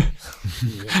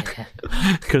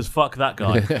 Because fuck that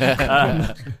guy.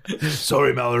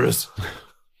 Sorry, Malrus.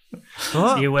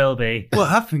 What? You will be. What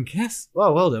happened, Kess?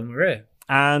 Well done, we're here.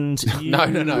 And you... No,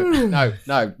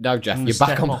 Jeff. You're back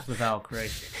Step on off the Valkyrie.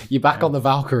 You're back on the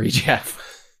Valkyrie, Jeff.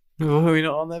 Were we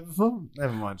not on there before?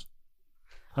 Never mind.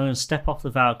 I'm going to step off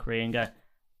the Valkyrie and go,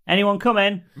 anyone come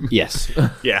in? Yes.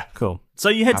 Yeah, cool. So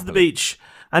you head to the beach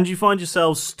and you find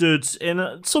yourselves stood in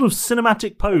a sort of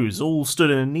cinematic pose, all stood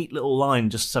in a neat little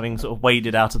line, just having sort of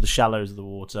waded out of the shallows of the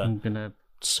water. I'm going to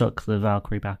suck the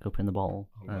Valkyrie back up in the bottle.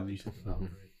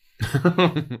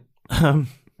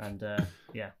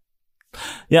 Yeah.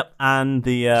 Yep, and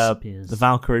the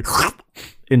Valkyrie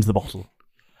into the bottle.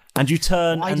 And you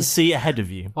turn and see ahead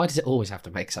of you. Why does it always have to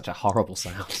make such a horrible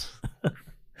sound?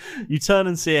 You turn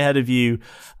and see ahead of you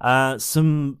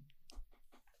some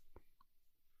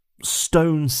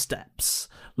stone steps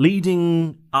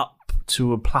leading up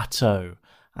to a plateau.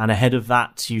 And ahead of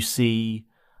that, you see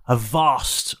a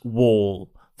vast wall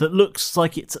that looks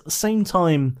like it's at the same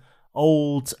time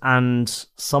old and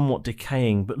somewhat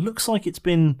decaying, but looks like it's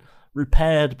been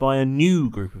repaired by a new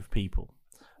group of people.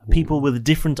 People with a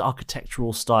different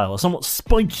architectural style, a somewhat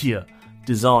spikier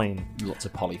design. Lots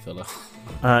of polyfiller.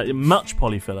 Much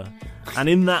polyfiller. And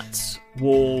in that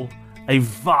wall, a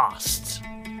vast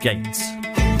gate.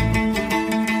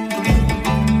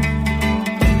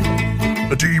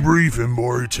 A debriefing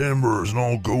by timbers and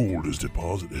all gold is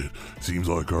deposited. Seems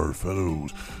like our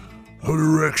fellows have a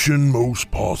direction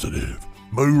most positive.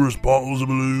 Maurus bottles a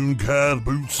balloon, Cath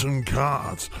boots and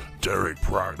carts. Derek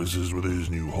practices with his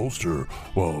new holster,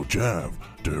 while Jav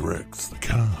directs the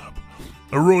cab.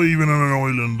 Arriving on an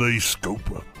island they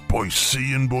scope by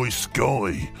sea and by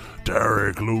sky.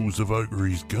 Derek loads the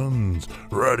Valkyrie's guns,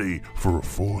 ready for a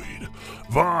fight.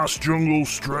 Vast jungle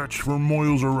stretch for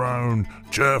miles around.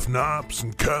 Jeff naps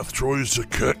and Cath tries to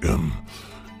kick him.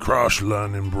 Crash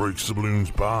landing breaks the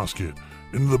balloon's basket.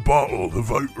 In the bottle, the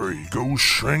Valkyrie goes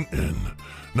shrinking.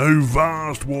 Now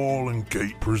vast wall and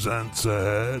gate presents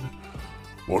ahead.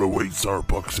 What awaits our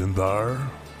bucks in there?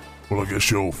 Well, I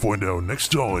guess you'll find out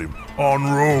next time on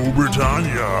Row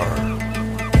Britannia.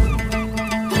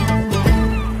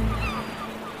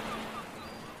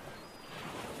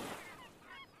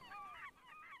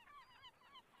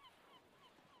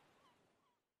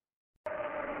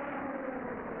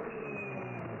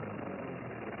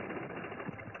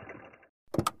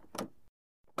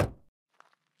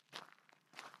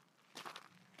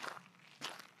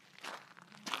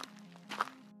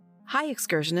 Hi,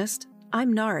 excursionist.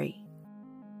 I'm Nari.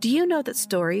 Do you know that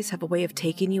stories have a way of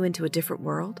taking you into a different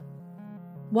world?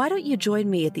 Why don't you join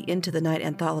me at the Into the Night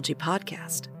Anthology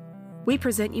podcast? We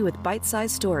present you with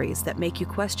bite-sized stories that make you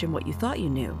question what you thought you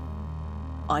knew.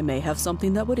 I may have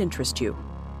something that would interest you.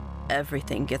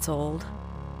 Everything gets old.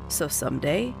 So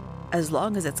someday, as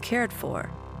long as it's cared for,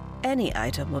 any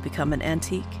item will become an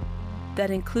antique.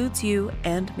 That includes you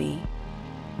and me.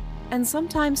 And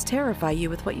sometimes terrify you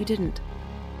with what you didn't.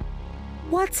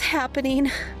 What's happening?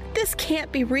 This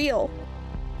can't be real.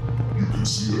 You can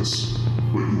see us,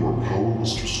 but you are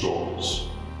powerless to stop us.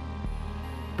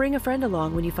 Bring a friend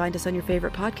along when you find us on your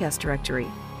favorite podcast directory.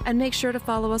 And make sure to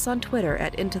follow us on Twitter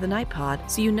at Into the Night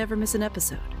Pod so you never miss an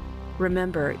episode.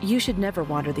 Remember, you should never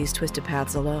wander these twisted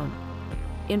paths alone.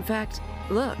 In fact,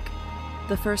 look,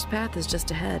 the first path is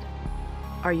just ahead.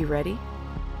 Are you ready?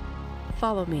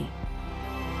 Follow me.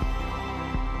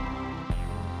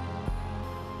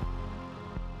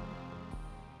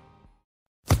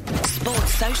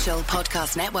 Sports Social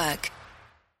Podcast Network.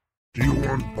 Do you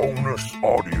want bonus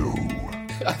audio?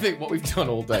 I think what we've done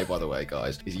all day, by the way,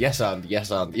 guys, is yes and,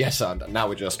 and now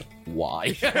we're just,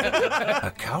 why?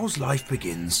 A cow's life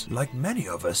begins, like many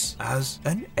of us, as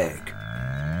an egg.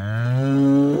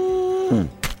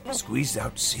 Squeezed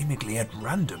out seemingly at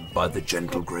random by the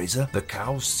gentle grazer, the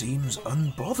cow seems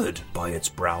unbothered by its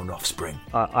brown offspring.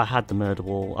 I had the murder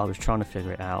wall. I was trying to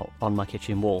figure it out on my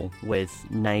kitchen wall with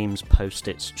names,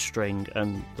 post-its, string,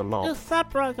 and the log. Is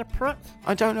that Brother Pratt?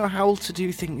 I don't know how to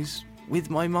do things with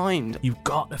my mind. You've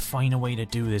got to find a way to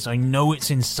do this. I know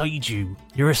it's inside you.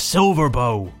 You're a silver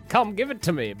bow. Come give it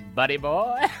to me, buddy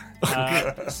boy.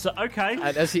 Okay.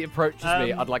 And as he approaches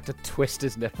me, I'd like to twist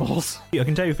his nipples. I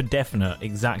can tell you for definite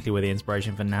exactly where the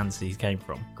inspiration for Nancy's came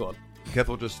from. Go on.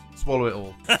 Careful, just swallow it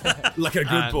all. Like a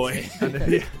good boy.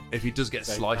 And if he does get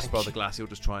sliced by the glass, he'll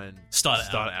just try and start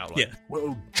it out. Like,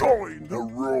 Well, join the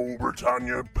Royal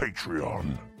Britannia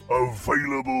Patreon.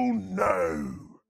 Available now.